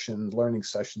and sessions, learning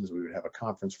sessions. We would have a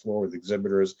conference floor with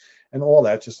exhibitors and all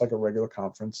that, just like a regular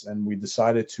conference. And we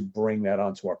decided to bring that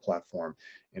onto our platform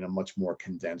in a much more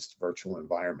condensed virtual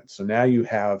environment. So now you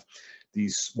have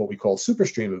these what we call super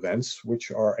stream events,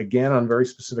 which are again on very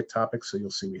specific topics. So you'll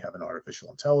see we have an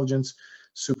artificial intelligence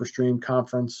super stream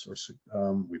conference, or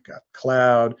we've got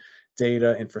cloud,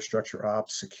 data, infrastructure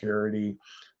ops, security,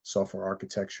 software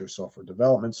architecture, software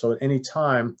development. So at any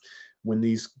time when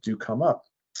these do come up,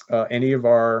 any of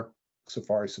our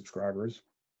Safari subscribers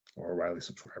or O'Reilly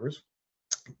subscribers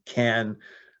can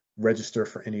register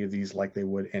for any of these like they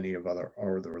would any of other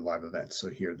live events. So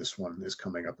here, this one is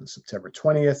coming up on September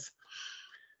 20th.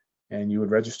 And you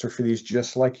would register for these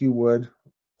just like you would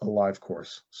a live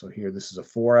course. So here, this is a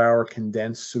 4-hour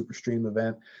condensed super stream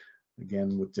event.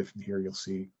 Again, with different, here you'll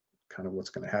see kind of what's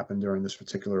going to happen during this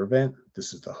particular event.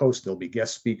 This is the host. There'll be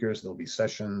guest speakers. There'll be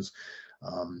sessions.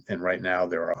 And right now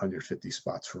there are 150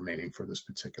 spots remaining for this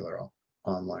particular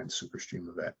online super stream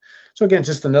event. So again,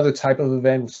 just another type of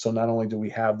event. So not only do we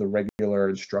have the regular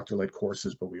instructor-led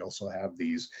courses, but we also have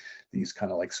these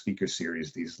kind of like speaker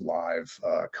series, these live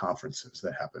conferences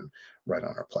that happen right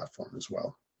on our platform as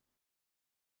well.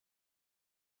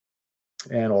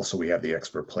 And also we have the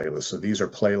expert playlist. So these are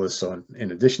playlists. So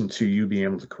in addition to you being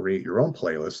able to create your own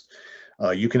playlist,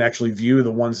 you can actually view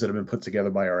the ones that have been put together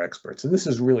by our experts. And this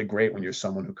is really great when you're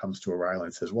someone who comes to O'Reilly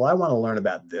and says, well, I want to learn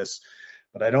about this,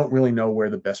 but I don't really know where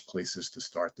the best place is to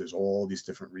start. There's all these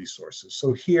different resources.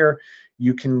 So here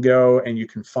you can go and you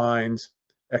can find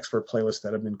expert playlists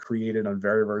that have been created on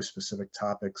very, very specific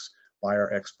topics by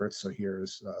our experts. So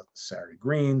here's Sari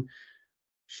Green.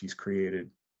 She's created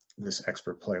this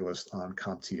expert playlist on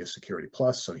CompTIA Security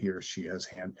Plus. So here she has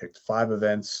handpicked 5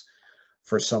 events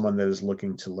for someone that is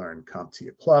looking to learn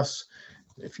CompTIA Plus.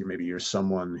 If you're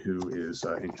someone who is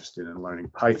interested in learning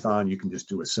Python, you can just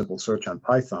do a simple search on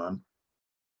Python.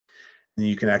 And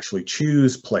you can actually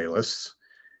choose playlists,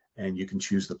 and you can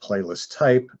choose the playlist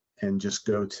type and just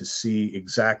go to see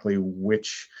exactly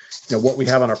which, what we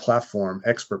have on our platform,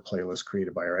 expert playlists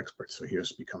created by our experts. So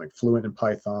here's Becoming Fluent in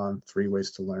Python, 3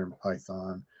 ways to learn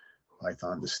Python,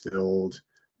 Python Distilled,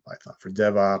 Python for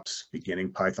DevOps,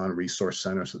 Beginning Python Resource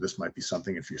Center. So this might be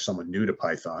something if you're someone new to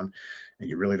Python and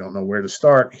you really don't know where to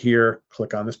start. Here,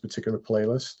 click on this particular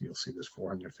playlist. You'll see there's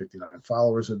 459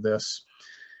 followers of this.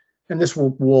 And this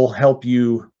will help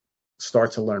you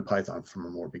start to learn Python from a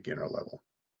more beginner level.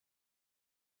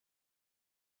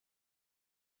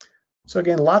 So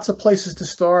again, lots of places to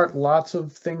start, lots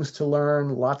of things to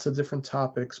learn, lots of different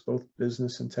topics, both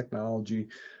business and technology.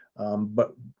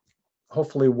 But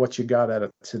hopefully what you got out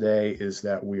of today is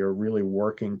that we are really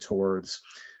working towards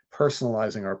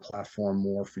personalizing our platform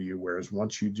more for you, whereas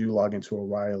once you do log into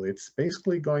O'Reilly, it's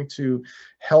basically going to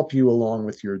help you along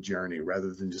with your journey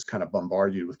rather than just kind of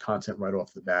bombard you with content right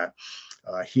off the bat.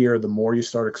 Here, the more you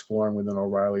start exploring within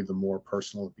O'Reilly, the more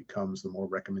personal it becomes, the more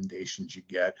recommendations you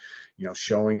get,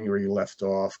 showing where you left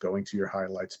off, going to your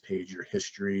highlights page, your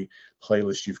history,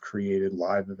 playlists you've created,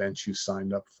 live events you've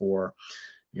signed up for,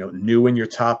 new in your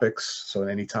topics. So at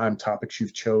any time topics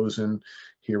you've chosen,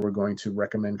 here we're going to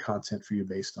recommend content for you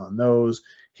based on those.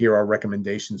 Here are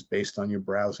recommendations based on your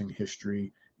browsing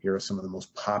history. Here are some of the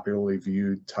most popularly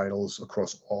viewed titles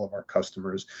across all of our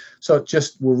customers. So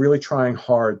we're really trying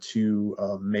hard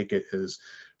to make it as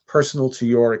personal to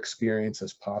your experience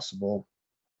as possible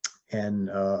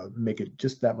and make it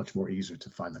just that much more easier to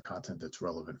find the content that's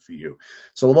relevant for you.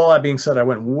 So with all that being said, I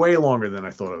went way longer than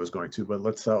I thought I was going to, but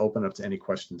let's open up to any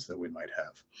questions that we might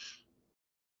have.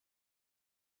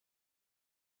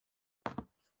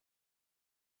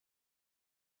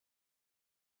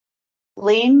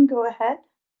 Lane, go ahead.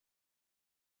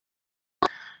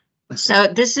 So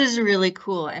this is really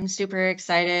cool. I'm super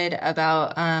excited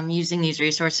about using these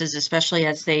resources, especially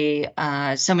as they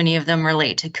so many of them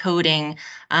relate to coding.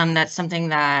 That's something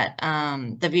that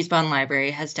the Wiesbaden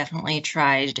Library has definitely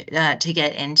tried to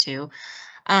get into.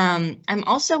 I'm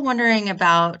also wondering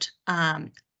about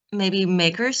maybe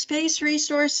makerspace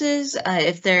resources,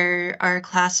 if there are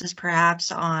classes perhaps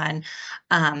on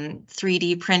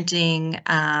 3D printing,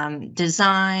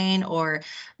 design, or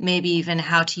maybe even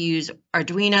how to use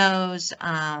Arduinos,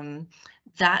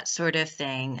 that sort of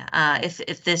thing,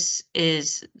 if this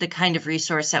is the kind of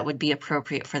resource that would be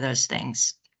appropriate for those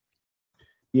things.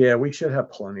 Yeah, we should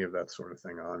have plenty of that sort of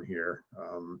thing on here.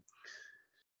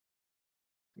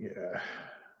 Yeah,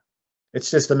 it's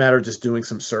just a matter of just doing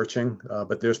some searching,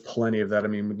 but there's plenty of that. I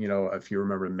mean, you know, if you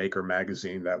remember Maker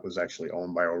Magazine, that was actually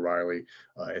owned by O'Reilly.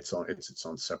 It's its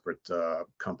own separate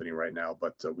company right now,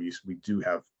 but we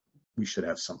should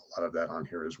have a lot of that on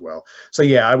here as well. So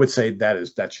yeah, I would say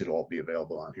that should all be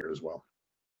available on here as well.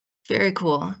 Very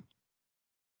cool.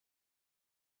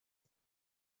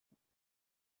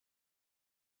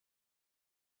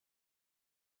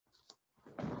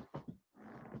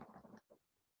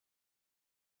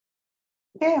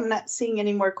 Okay, I'm not seeing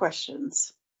any more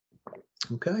questions.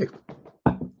 Okay.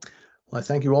 Well, I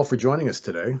thank you all for joining us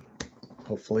today.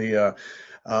 Hopefully,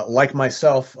 like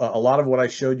myself, a lot of what I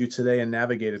showed you today and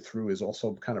navigated through is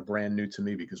also kind of brand new to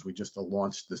me, because we just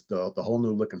launched this. The whole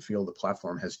new look and feel of the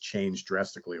platform has changed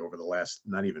drastically over the last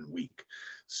not even week.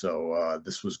 So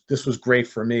this was great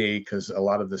for me, because a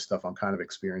lot of this stuff I'm kind of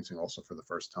experiencing also for the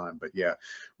first time. But yeah,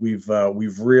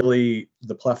 the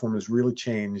platform has really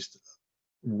changed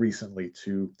recently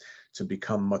to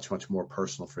become much more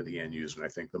personal for the end user. And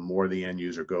I think the more the end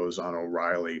user goes on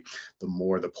O'Reilly, the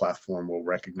more the platform will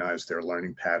recognize their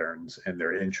learning patterns and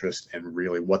their interest, and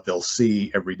really what they'll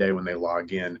see every day when they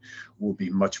log in will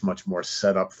be much more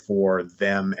set up for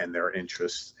them and their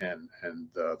interests and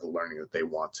the learning that they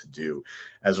want to do,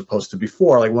 as opposed to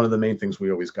before. Like, one of the main things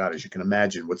we always got, as you can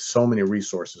imagine, with so many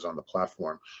resources on the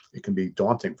platform, it can be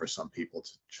daunting for some people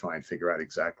to try and figure out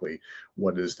exactly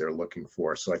what it is they're looking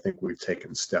for. So I think we've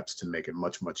taken steps to make it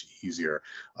much easier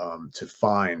to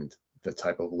find the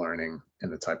type of learning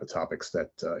and the type of topics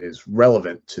that is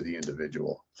relevant to the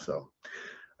individual. So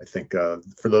I think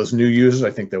for those new users,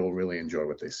 I think they will really enjoy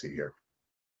what they see here.